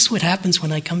mind: is this what happens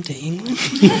when I come to England?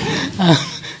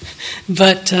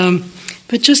 But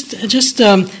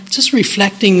just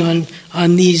reflecting on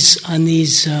these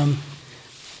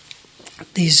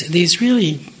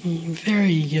really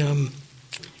very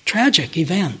tragic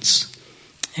events,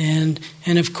 and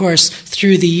of course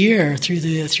through the year, through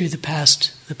the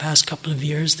past couple of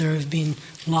years, there have been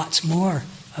lots more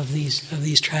of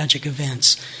these tragic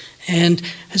events. And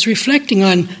as reflecting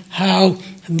on how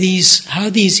these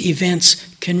events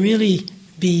can really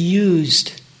be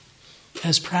used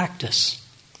as practice,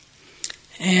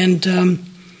 and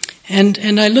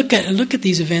I look at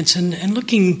these events and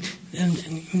looking, and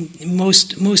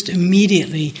most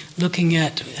immediately looking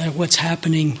at what's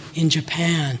happening in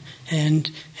Japan, and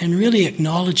really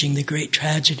acknowledging the great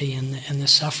tragedy and the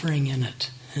suffering in it,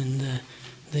 and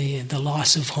the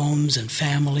loss of homes and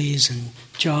families and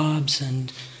jobs,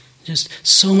 and just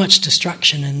so much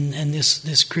destruction, and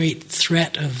this great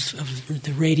threat of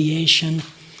the radiation,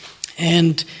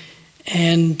 and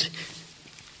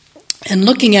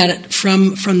looking at it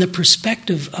from the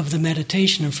perspective of the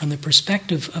meditation and from the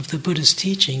perspective of the Buddha's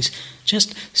teachings,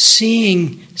 just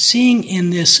seeing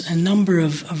in this a number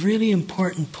of really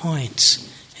important points,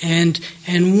 and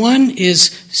one is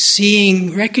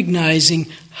recognizing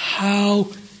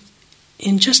how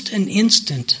in just an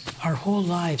instant our whole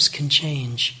lives can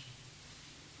change.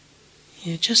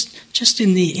 You know, just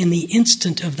in the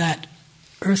instant of that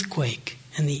earthquake,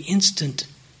 and the instant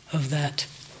of that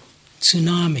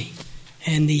tsunami,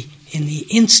 and in the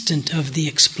instant of the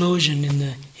explosion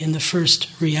in the first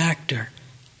reactor,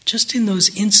 just in those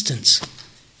instants,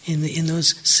 in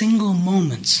those single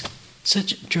moments,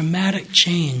 such dramatic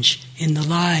change in the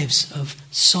lives of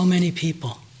so many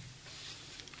people.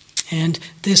 And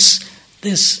the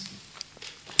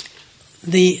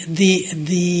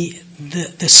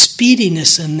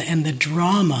speediness and the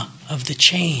drama of the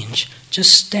change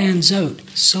just stands out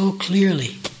so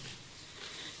clearly.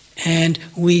 And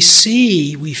we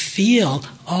feel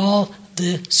all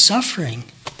the suffering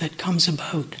that comes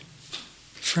about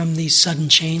from these sudden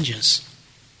changes.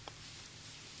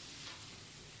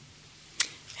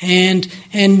 And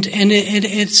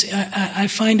I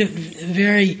find it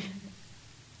very,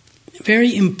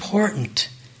 very important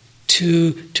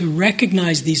to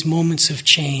recognize these moments of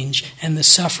change and the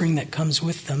suffering that comes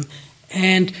with them,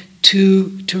 and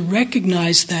to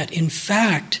recognize that in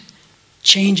fact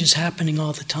change is happening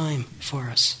all the time for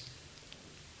us.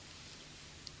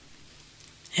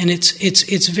 And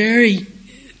it's very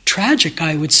tragic,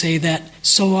 I would say, that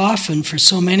so often for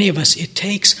so many of us it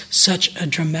takes such a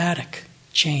dramatic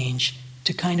change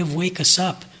to kind of wake us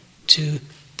up to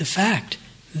the fact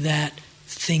that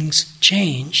things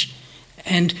change.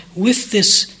 And with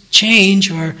this change,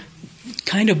 or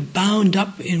kind of bound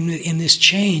up in this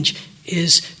change,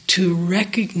 is to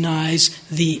recognize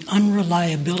the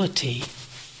unreliability,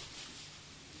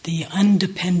 the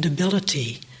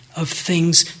undependability of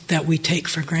things that we take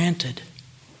for granted,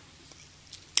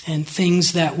 and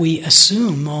things that we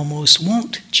assume almost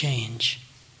won't change.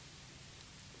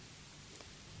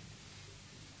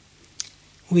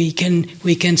 We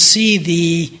can see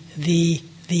the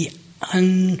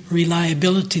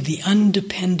unreliability, the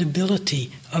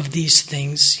undependability of these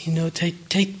things.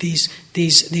 Take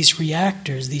these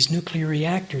reactors, these nuclear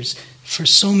reactors. For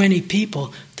so many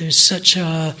people, there's such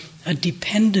a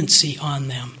dependency on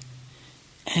them,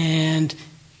 and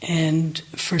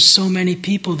for so many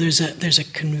people, there's a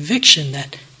conviction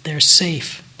that they're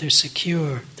safe, they're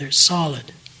secure, they're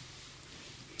solid,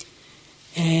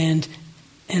 and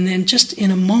then just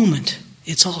in a moment,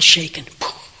 it's all shaken.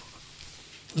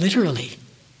 Literally,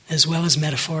 as well as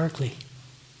metaphorically.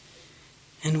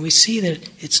 And we see that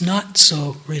it's not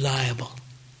so reliable.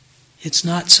 It's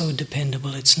not so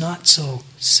dependable. It's not so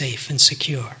safe and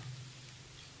secure.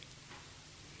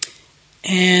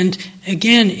 And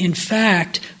again, in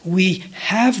fact, we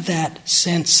have that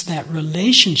sense, that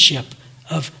relationship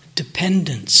of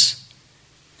dependence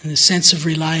and the sense of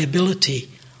reliability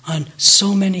on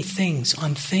so many things,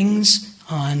 on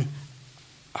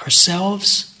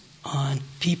ourselves, on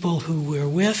people who we're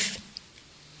with,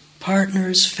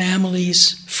 partners,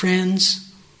 families,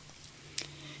 friends.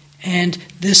 And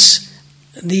these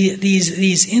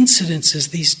incidences,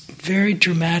 these very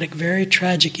dramatic, very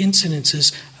tragic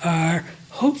incidences, are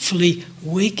hopefully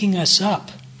waking us up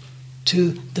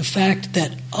to the fact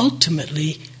that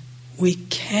ultimately we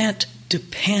can't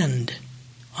depend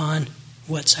on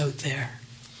what's out there.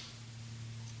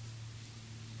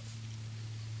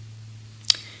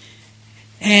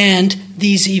 And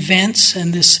these events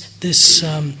and this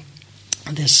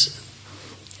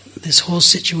whole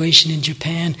situation in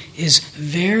Japan is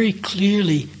very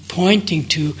clearly pointing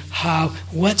to how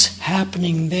what's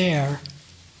happening there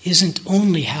isn't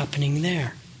only happening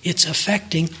there. It's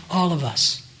affecting all of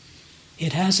us.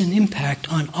 It has an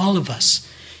impact on all of us.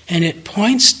 And it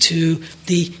points to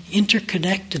the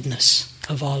interconnectedness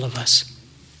of all of us.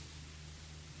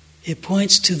 It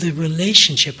points to the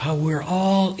relationship, how we're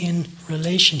all in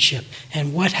relationship.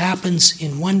 And what happens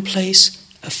in one place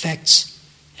affects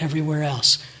everywhere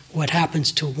else. What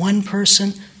happens to one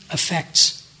person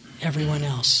affects everyone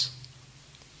else.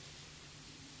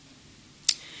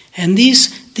 And these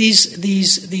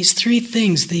three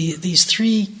things, these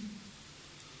three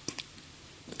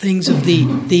things of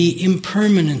the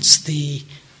impermanence, the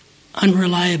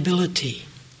unreliability,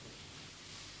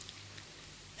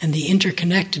 and the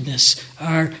interconnectedness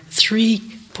are 3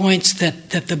 points that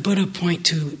the Buddha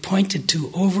pointed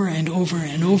to over and over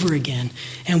and over again.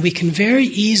 And we can very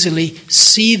easily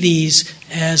see these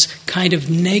as kind of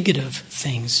negative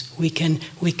things. We can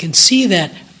see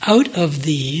that out of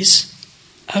these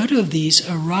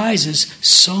arises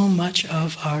so much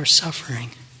of our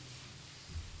suffering.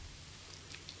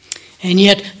 And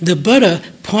yet the Buddha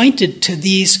pointed to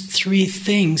these 3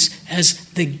 things as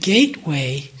the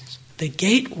gateways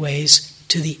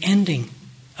to the ending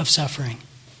of suffering.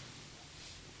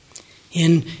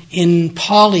 In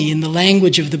Pali, in the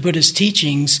language of the Buddha's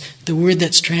teachings, the word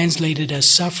that's translated as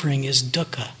suffering is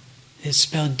dukkha. It's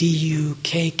spelled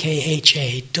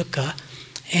D-U-K-K-H-A, dukkha.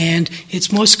 And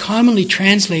it's most commonly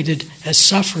translated as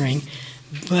suffering,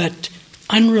 but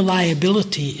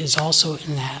unreliability is also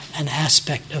an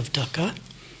aspect of dukkha.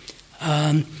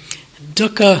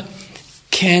 Dukkha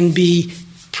can be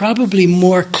probably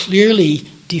more clearly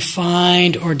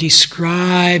defined or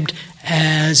described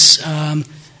as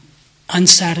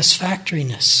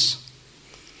unsatisfactoriness.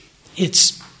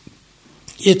 It's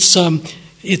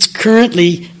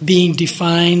currently being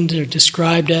defined or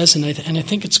described as, and I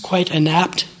think it's quite an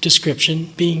apt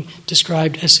description, being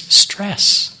described as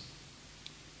stress.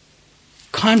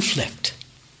 conflict.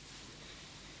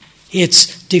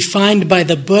 It's defined by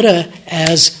the Buddha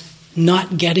as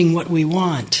not getting what we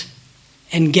want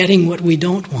and getting what we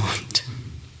don't want.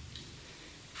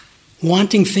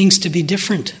 Wanting things to be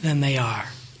different than they are.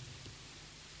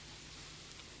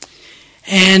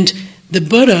 And the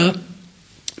Buddha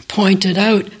pointed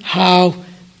out how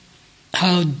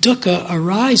dukkha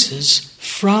arises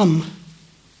from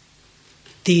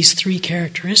these three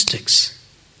characteristics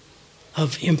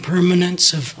of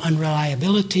impermanence, of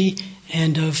unreliability,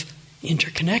 and of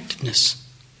interconnectedness.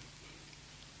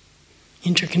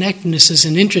 Interconnectedness is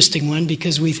an interesting one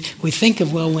because we think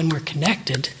of, well, when we're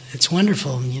connected, it's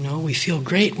wonderful, we feel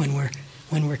great when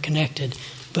we're connected.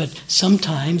 But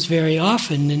sometimes, very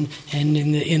often, and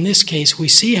in this case, we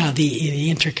see how the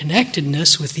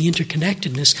interconnectedness, with the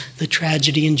interconnectedness, the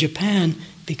tragedy in Japan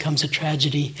becomes a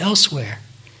tragedy elsewhere.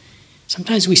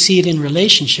 Sometimes we see it in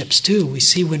relationships too. We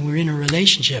see when we're in a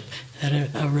relationship that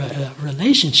a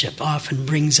relationship often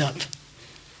brings up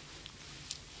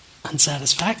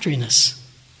unsatisfactoriness,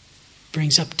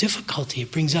 brings up difficulty,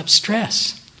 brings up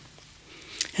stress.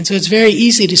 And so it's very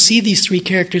easy to see these three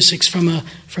characteristics from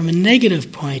a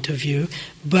negative point of view,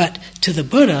 but to the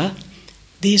Buddha,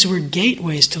 these were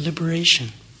gateways to liberation.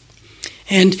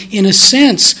 And in a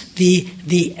sense, the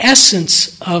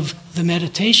essence of the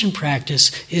meditation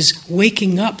practice is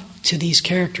waking up to these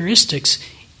characteristics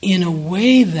in a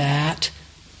way that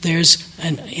there's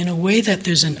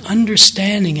an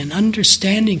understanding. An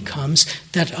understanding comes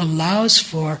that allows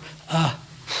for a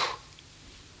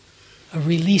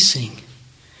releasing,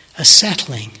 a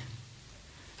settling,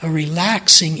 a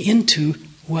relaxing into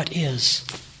what is.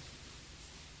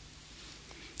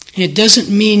 It doesn't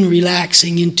mean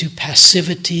relaxing into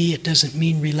passivity. It doesn't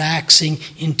mean relaxing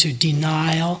into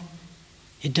denial.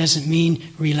 It doesn't mean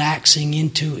relaxing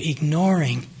into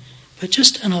ignoring, but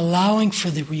just an allowing for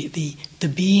the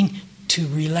being to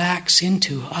relax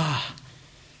into,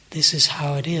 this is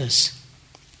how it is.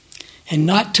 And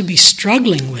not to be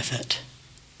struggling with it.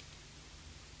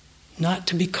 Not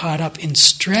to be caught up in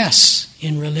stress,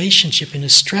 in relationship, in a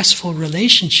stressful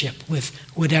relationship with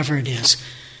whatever it is.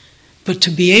 But to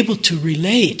be able to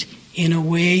relate in a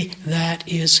way that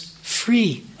is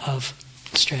free of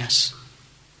stress.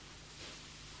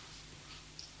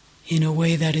 In a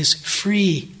way that is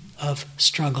free of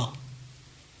struggle.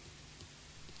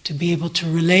 To be able to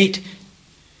relate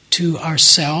to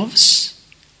ourselves,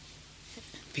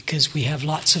 because we have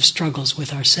lots of struggles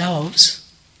with ourselves.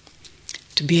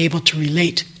 To be able to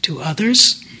relate to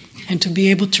others, and to be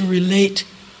able to relate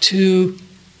to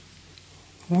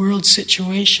world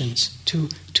situations, to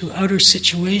outer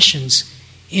situations,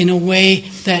 in a way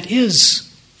that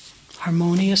is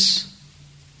harmonious,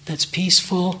 that's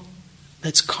peaceful,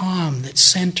 that's calm, that's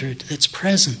centered, that's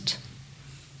present,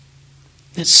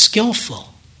 that's skillful.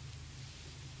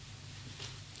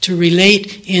 To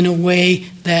relate in a way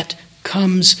that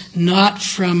comes not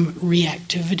from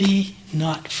reactivity,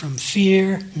 not from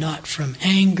fear, not from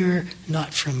anger,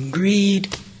 not from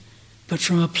greed, but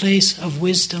from a place of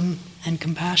wisdom and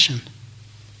compassion.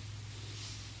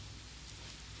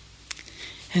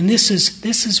 And this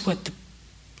is what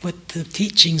the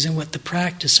teachings and what the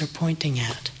practice are pointing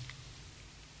at.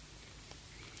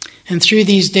 And through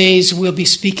these days we'll be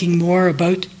speaking more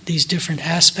about these different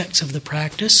aspects of the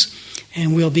practice,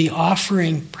 and we'll be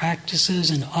offering practices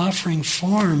and offering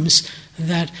forms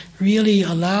that really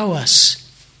allow us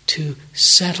to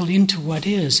settle into what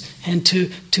is, and to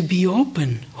be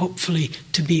open, hopefully,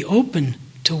 to be open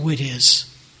to what is.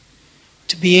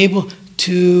 To be able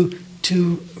to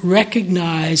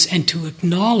recognize and to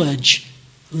acknowledge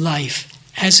life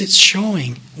as it's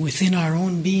showing within our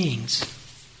own beings.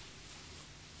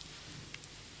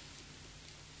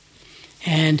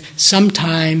 And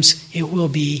sometimes it will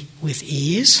be with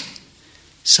ease,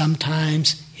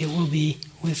 sometimes it will be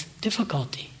with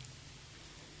difficulty.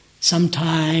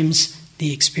 Sometimes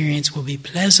the experience will be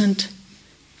pleasant,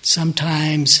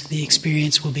 sometimes the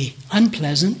experience will be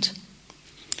unpleasant,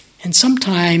 and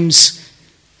sometimes,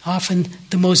 often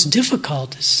the most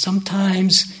difficult, is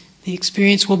sometimes the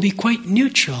experience will be quite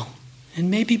neutral and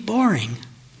maybe boring.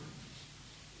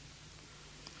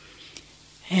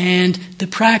 And the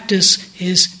practice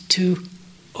is to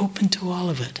open to all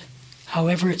of it,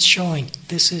 however it's showing.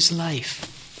 This is life.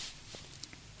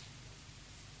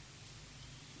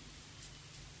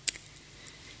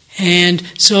 And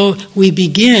so we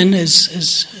begin,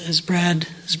 as Brad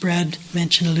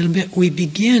mentioned a little bit, we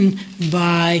begin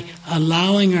by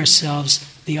allowing ourselves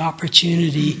the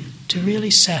opportunity to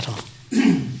really settle,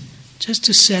 just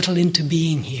to settle into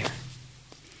being here.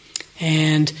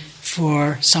 And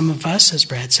for some of us, as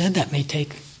Brad said, that may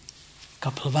take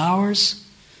couple of hours.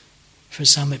 For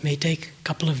some it may take a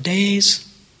couple of days.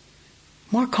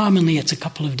 More commonly it's a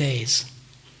couple of days.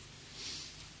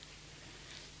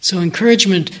 So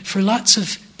encouragement for lots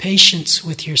of patience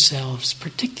with yourselves,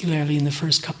 particularly in the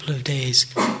first couple of days.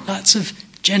 Lots of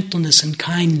gentleness and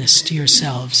kindness to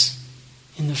yourselves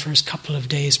in the first couple of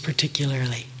days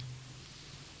particularly.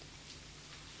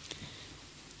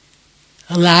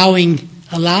 Allowing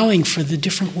for the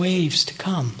different waves to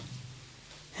come.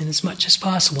 And as much as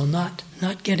possible, not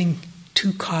getting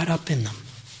too caught up in them.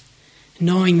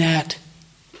 Knowing that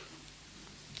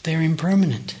they're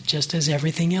impermanent, just as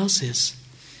everything else is.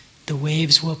 The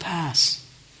waves will pass.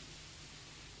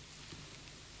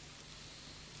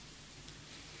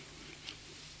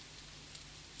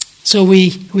 So we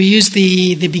use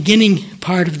the beginning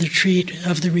part of the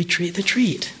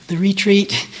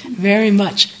retreat very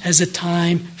much as a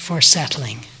time for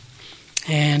settling.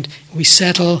 And we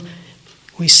settle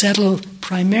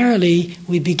primarily,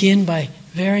 we begin by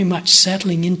very much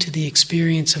settling into the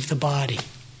experience of the body,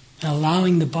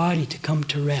 allowing the body to come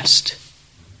to rest,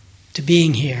 to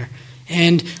being here.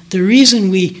 And the reason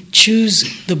we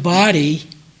choose the body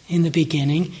in the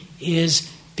beginning is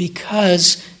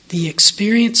because the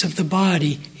experience of the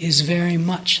body is very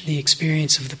much the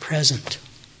experience of the present.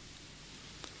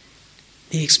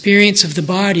 The experience of the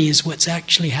body is what's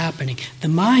actually happening. The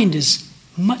mind is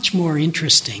much more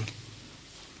interesting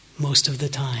most of the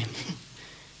time.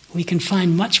 We can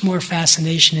find much more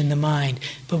fascination in the mind,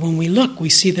 but when we look, we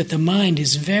see that the mind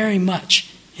is very much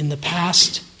in the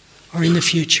past or in the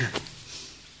future.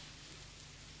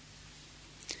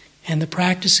 And the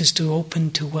practice is to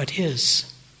open to what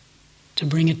is, to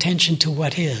bring attention to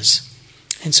what is.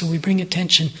 And so we bring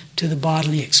attention to the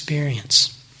bodily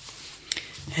experience.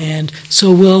 And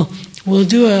so we'll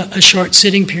do a short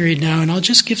sitting period now, and I'll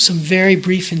just give some very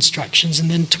brief instructions, and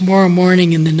then tomorrow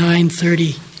morning in the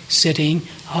 9:30 sitting,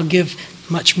 I'll give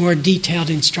much more detailed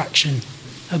instruction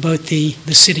about the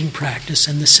sitting practice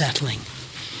and the settling.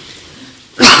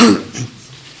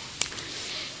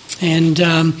 And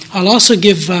I'll also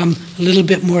give a little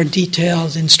bit more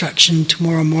detailed instruction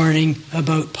tomorrow morning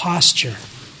about posture,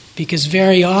 because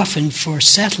very often for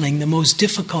settling, the most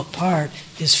difficult part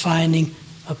is finding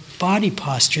a body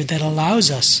posture that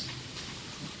allows us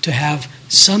to have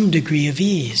some degree of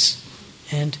ease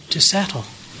and to settle.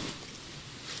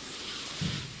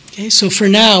 Okay, so for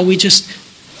now, we just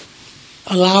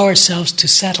allow ourselves to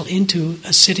settle into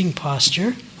a sitting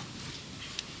posture.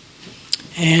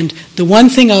 And the one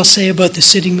thing I'll say about the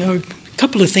sitting, or a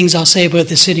couple of things I'll say about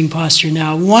the sitting posture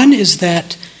now. One is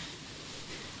that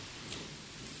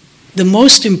the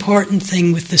most important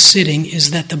thing with the sitting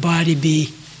is that the body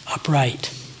be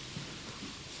upright.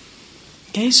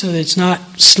 Okay, so that it's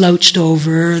not slouched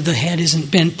over, the head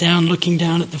isn't bent down looking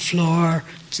down at the floor,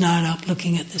 it's not up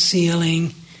looking at the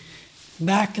ceiling.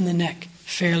 Back and the neck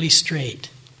fairly straight.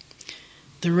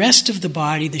 The rest of the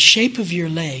body, the shape of your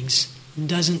legs,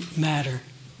 doesn't matter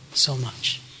so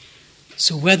much.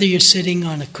 So whether you're sitting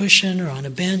on a cushion or on a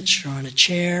bench or on a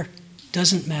chair,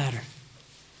 doesn't matter.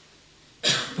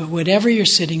 But whatever you're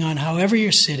sitting on, however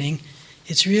you're sitting,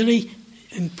 it's really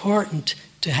important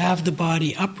to have the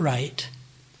body upright,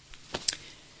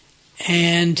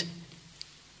 and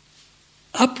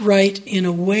upright in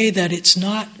a way that it's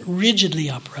not rigidly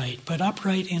upright, but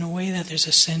upright in a way that there's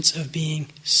a sense of being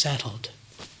settled.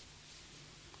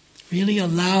 Really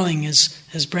allowing,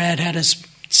 as Brad had us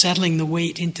settling the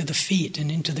weight into the feet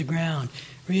and into the ground,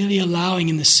 really allowing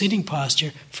in the sitting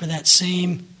posture for that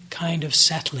same kind of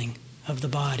settling of the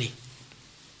body.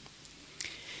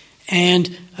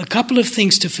 And a couple of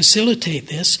things to facilitate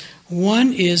this.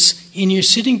 One is in your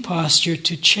sitting posture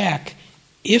to check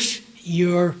if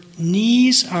your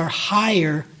knees are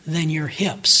higher than your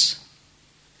hips.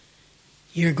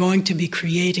 You're going to be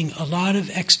creating a lot of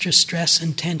extra stress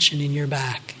and tension in your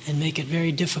back and make it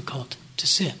very difficult to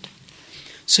sit.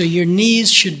 So your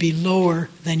knees should be lower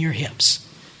than your hips.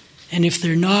 And if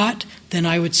they're not, then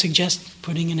I would suggest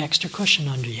putting an extra cushion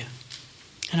under you.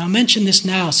 And I'll mention this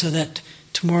now so that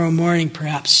tomorrow morning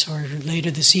perhaps, or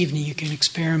later this evening, you can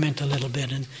experiment a little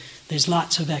bit. And there's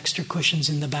lots of extra cushions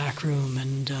in the back room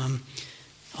and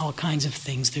all kinds of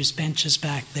things. There's benches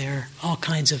back there, all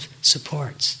kinds of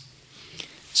supports.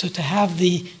 So to have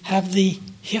the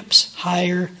hips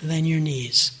higher than your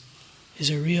knees is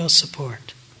a real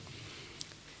support.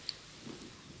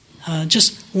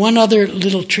 Just one other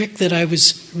little trick that I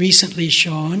was recently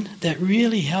shown that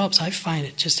really helps. I find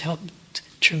it just helped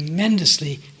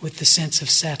tremendously with the sense of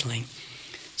settling.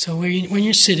 So when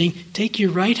you're sitting, take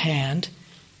your right hand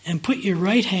and put your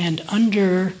right hand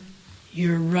under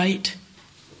your right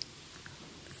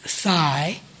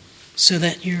thigh so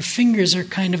that your fingers are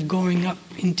kind of going up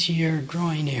into your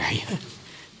groin area.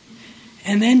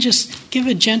 And then just give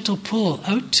a gentle pull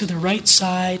out to the right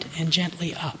side and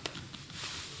gently up.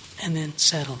 And then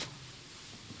settle.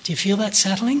 Do you feel that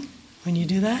settling when you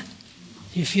do that?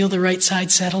 Do you feel the right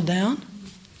side settle down?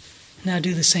 Now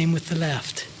do the same with the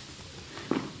left.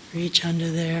 Reach under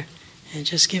there and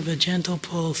just give a gentle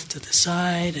pull to the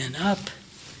side and up.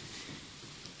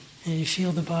 And you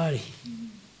feel the body.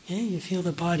 Yeah, you feel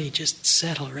the body just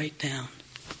settle right down.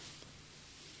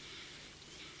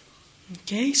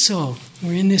 Okay, so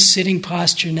we're in this sitting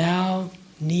posture now,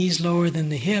 knees lower than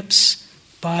the hips,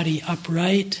 body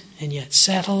upright and yet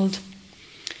settled.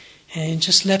 And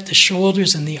just let the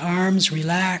shoulders and the arms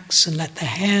relax and let the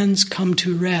hands come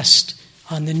to rest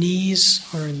on the knees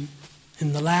or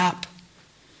in the lap.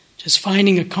 Just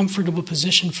finding a comfortable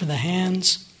position for the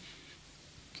hands.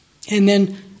 And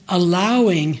then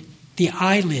allowing the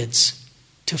eyelids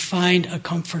to find a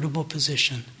comfortable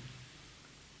position.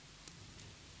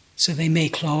 So they may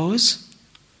close,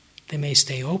 they may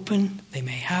stay open, they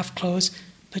may half close,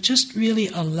 but just really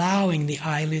allowing the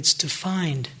eyelids to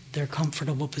find their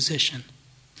comfortable position.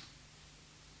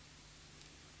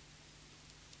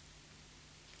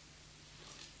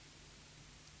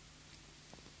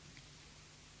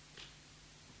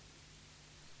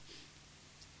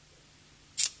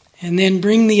 And then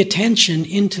bring the attention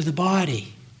into the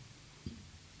body.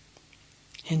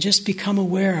 And just become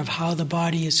aware of how the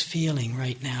body is feeling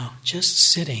right now, just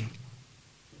sitting.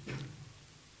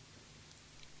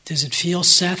 Does it feel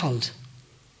settled?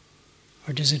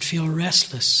 Or does it feel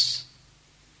restless?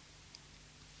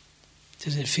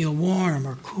 Does it feel warm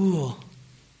or cool?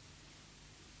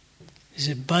 Is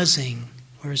it buzzing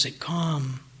or is it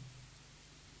calm?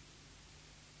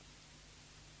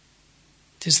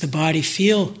 Does the body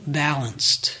feel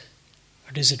balanced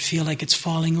or does it feel like it's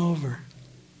falling over?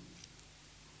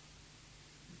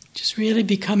 Just really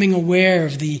becoming aware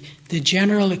of the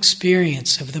general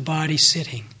experience of the body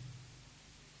sitting.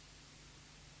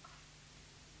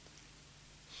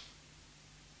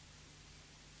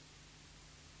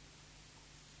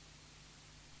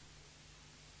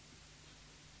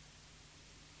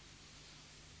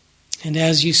 And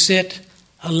as you sit,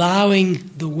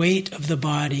 allowing the weight of the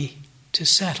body to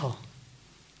settle.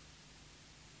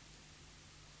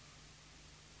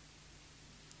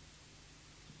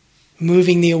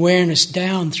 Moving the awareness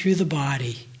down through the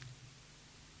body.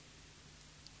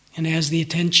 And as the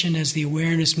attention, as the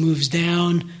awareness moves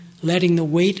down, letting the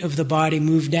weight of the body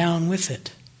move down with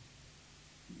it.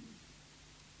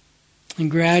 And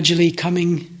gradually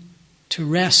coming to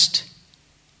rest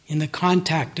in the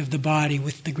contact of the body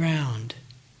with the ground.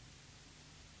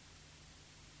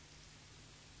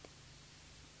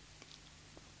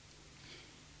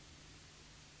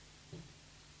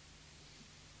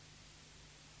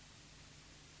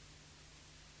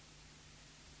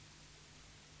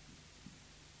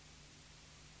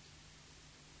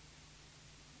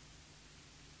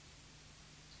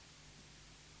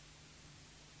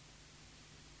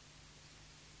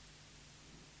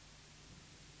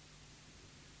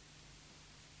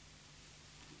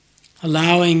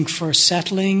 Allowing for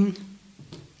settling,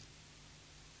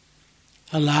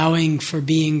 allowing for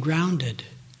being grounded,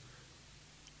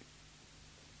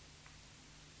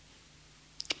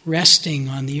 resting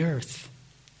on the earth,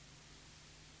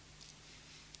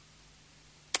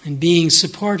 and being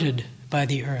supported by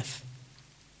the earth.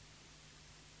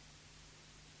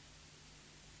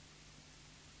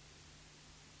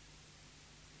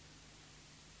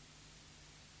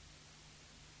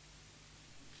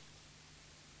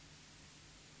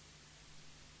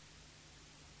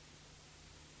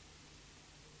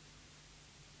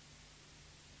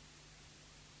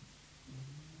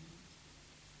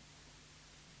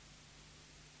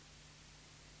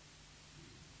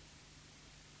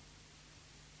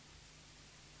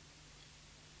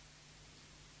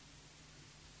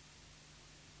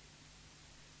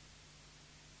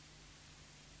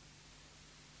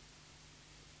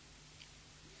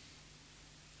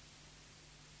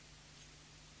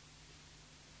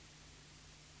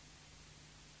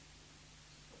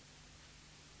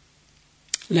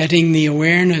 Letting the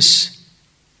awareness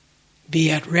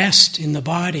be at rest in the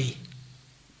body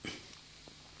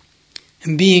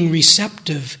and being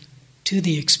receptive to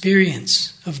the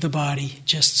experience of the body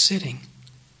just sitting.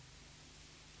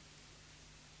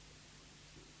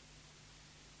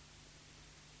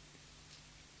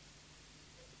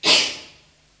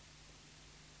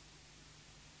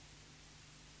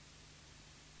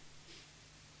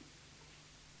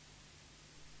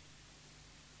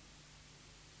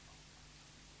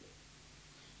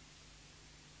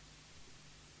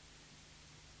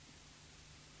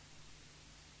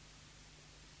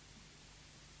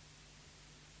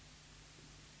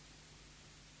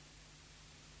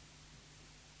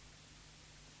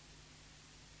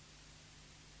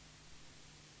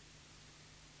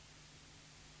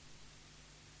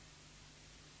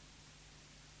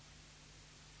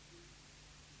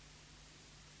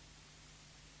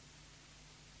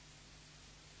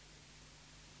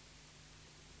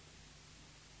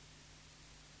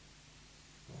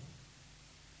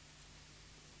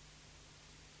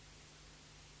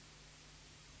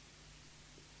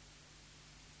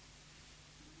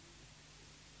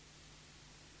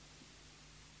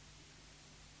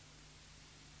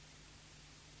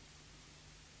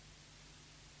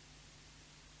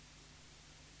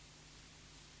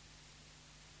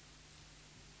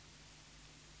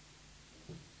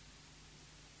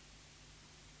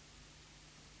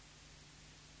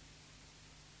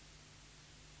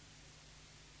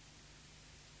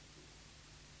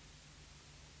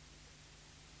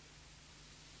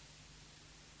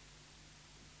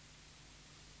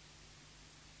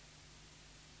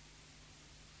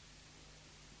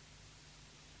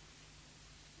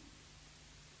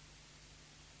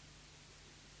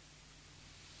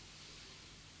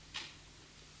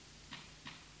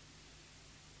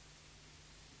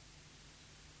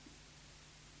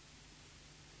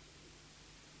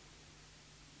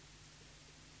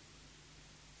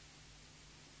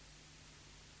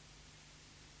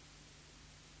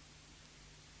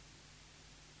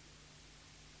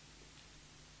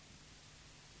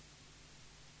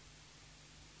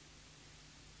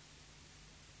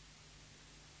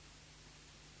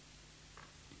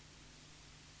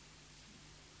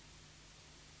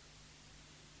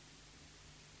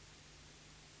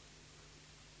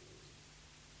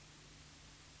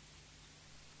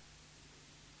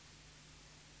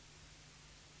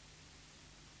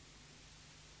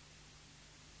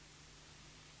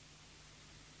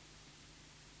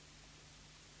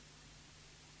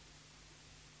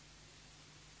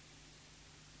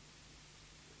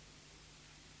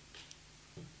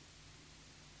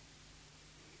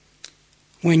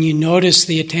 When you notice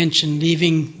the attention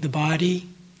leaving the body,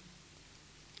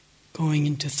 going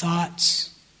into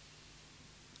thoughts,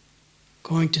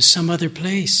 going to some other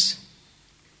place,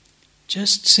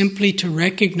 just simply to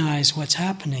recognize what's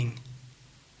happening.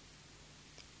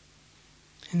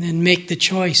 And then make the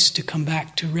choice to come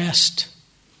back to rest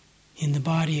in the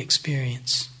body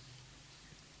experience.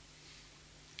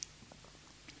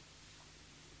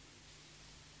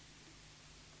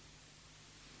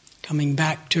 Coming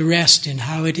back to rest in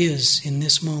how it is in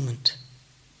this moment.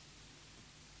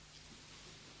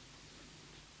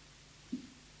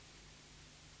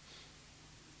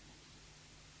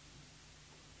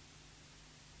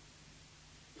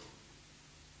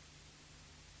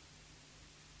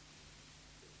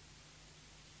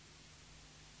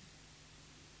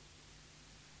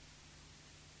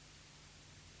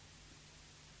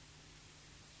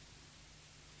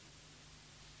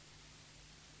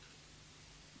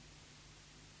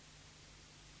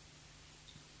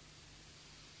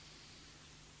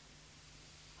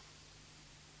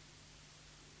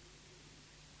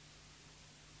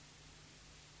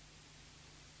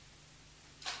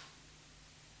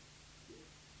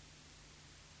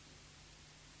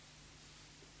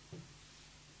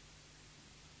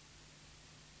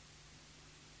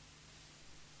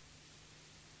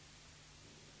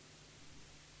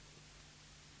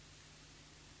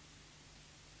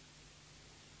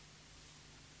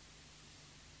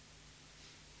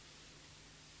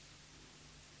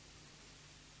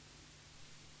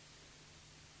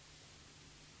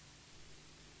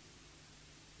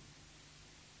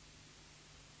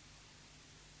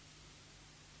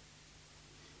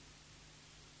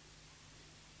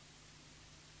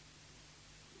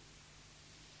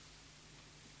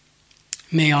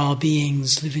 May all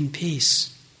beings live in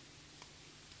peace.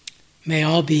 May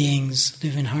all beings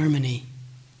live in harmony.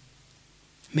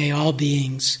 May all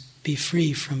beings be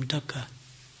free from dukkha.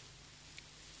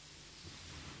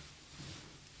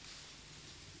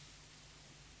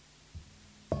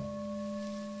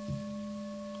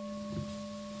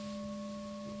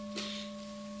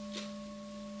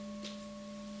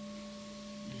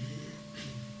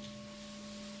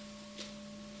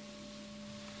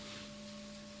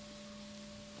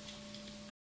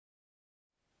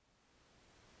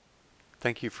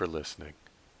 Thank you for listening.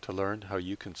 To learn how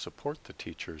you can support the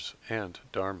teachers and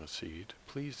Dharma Seed,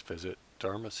 please visit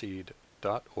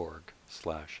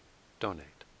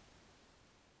dharmaseed.org/donate.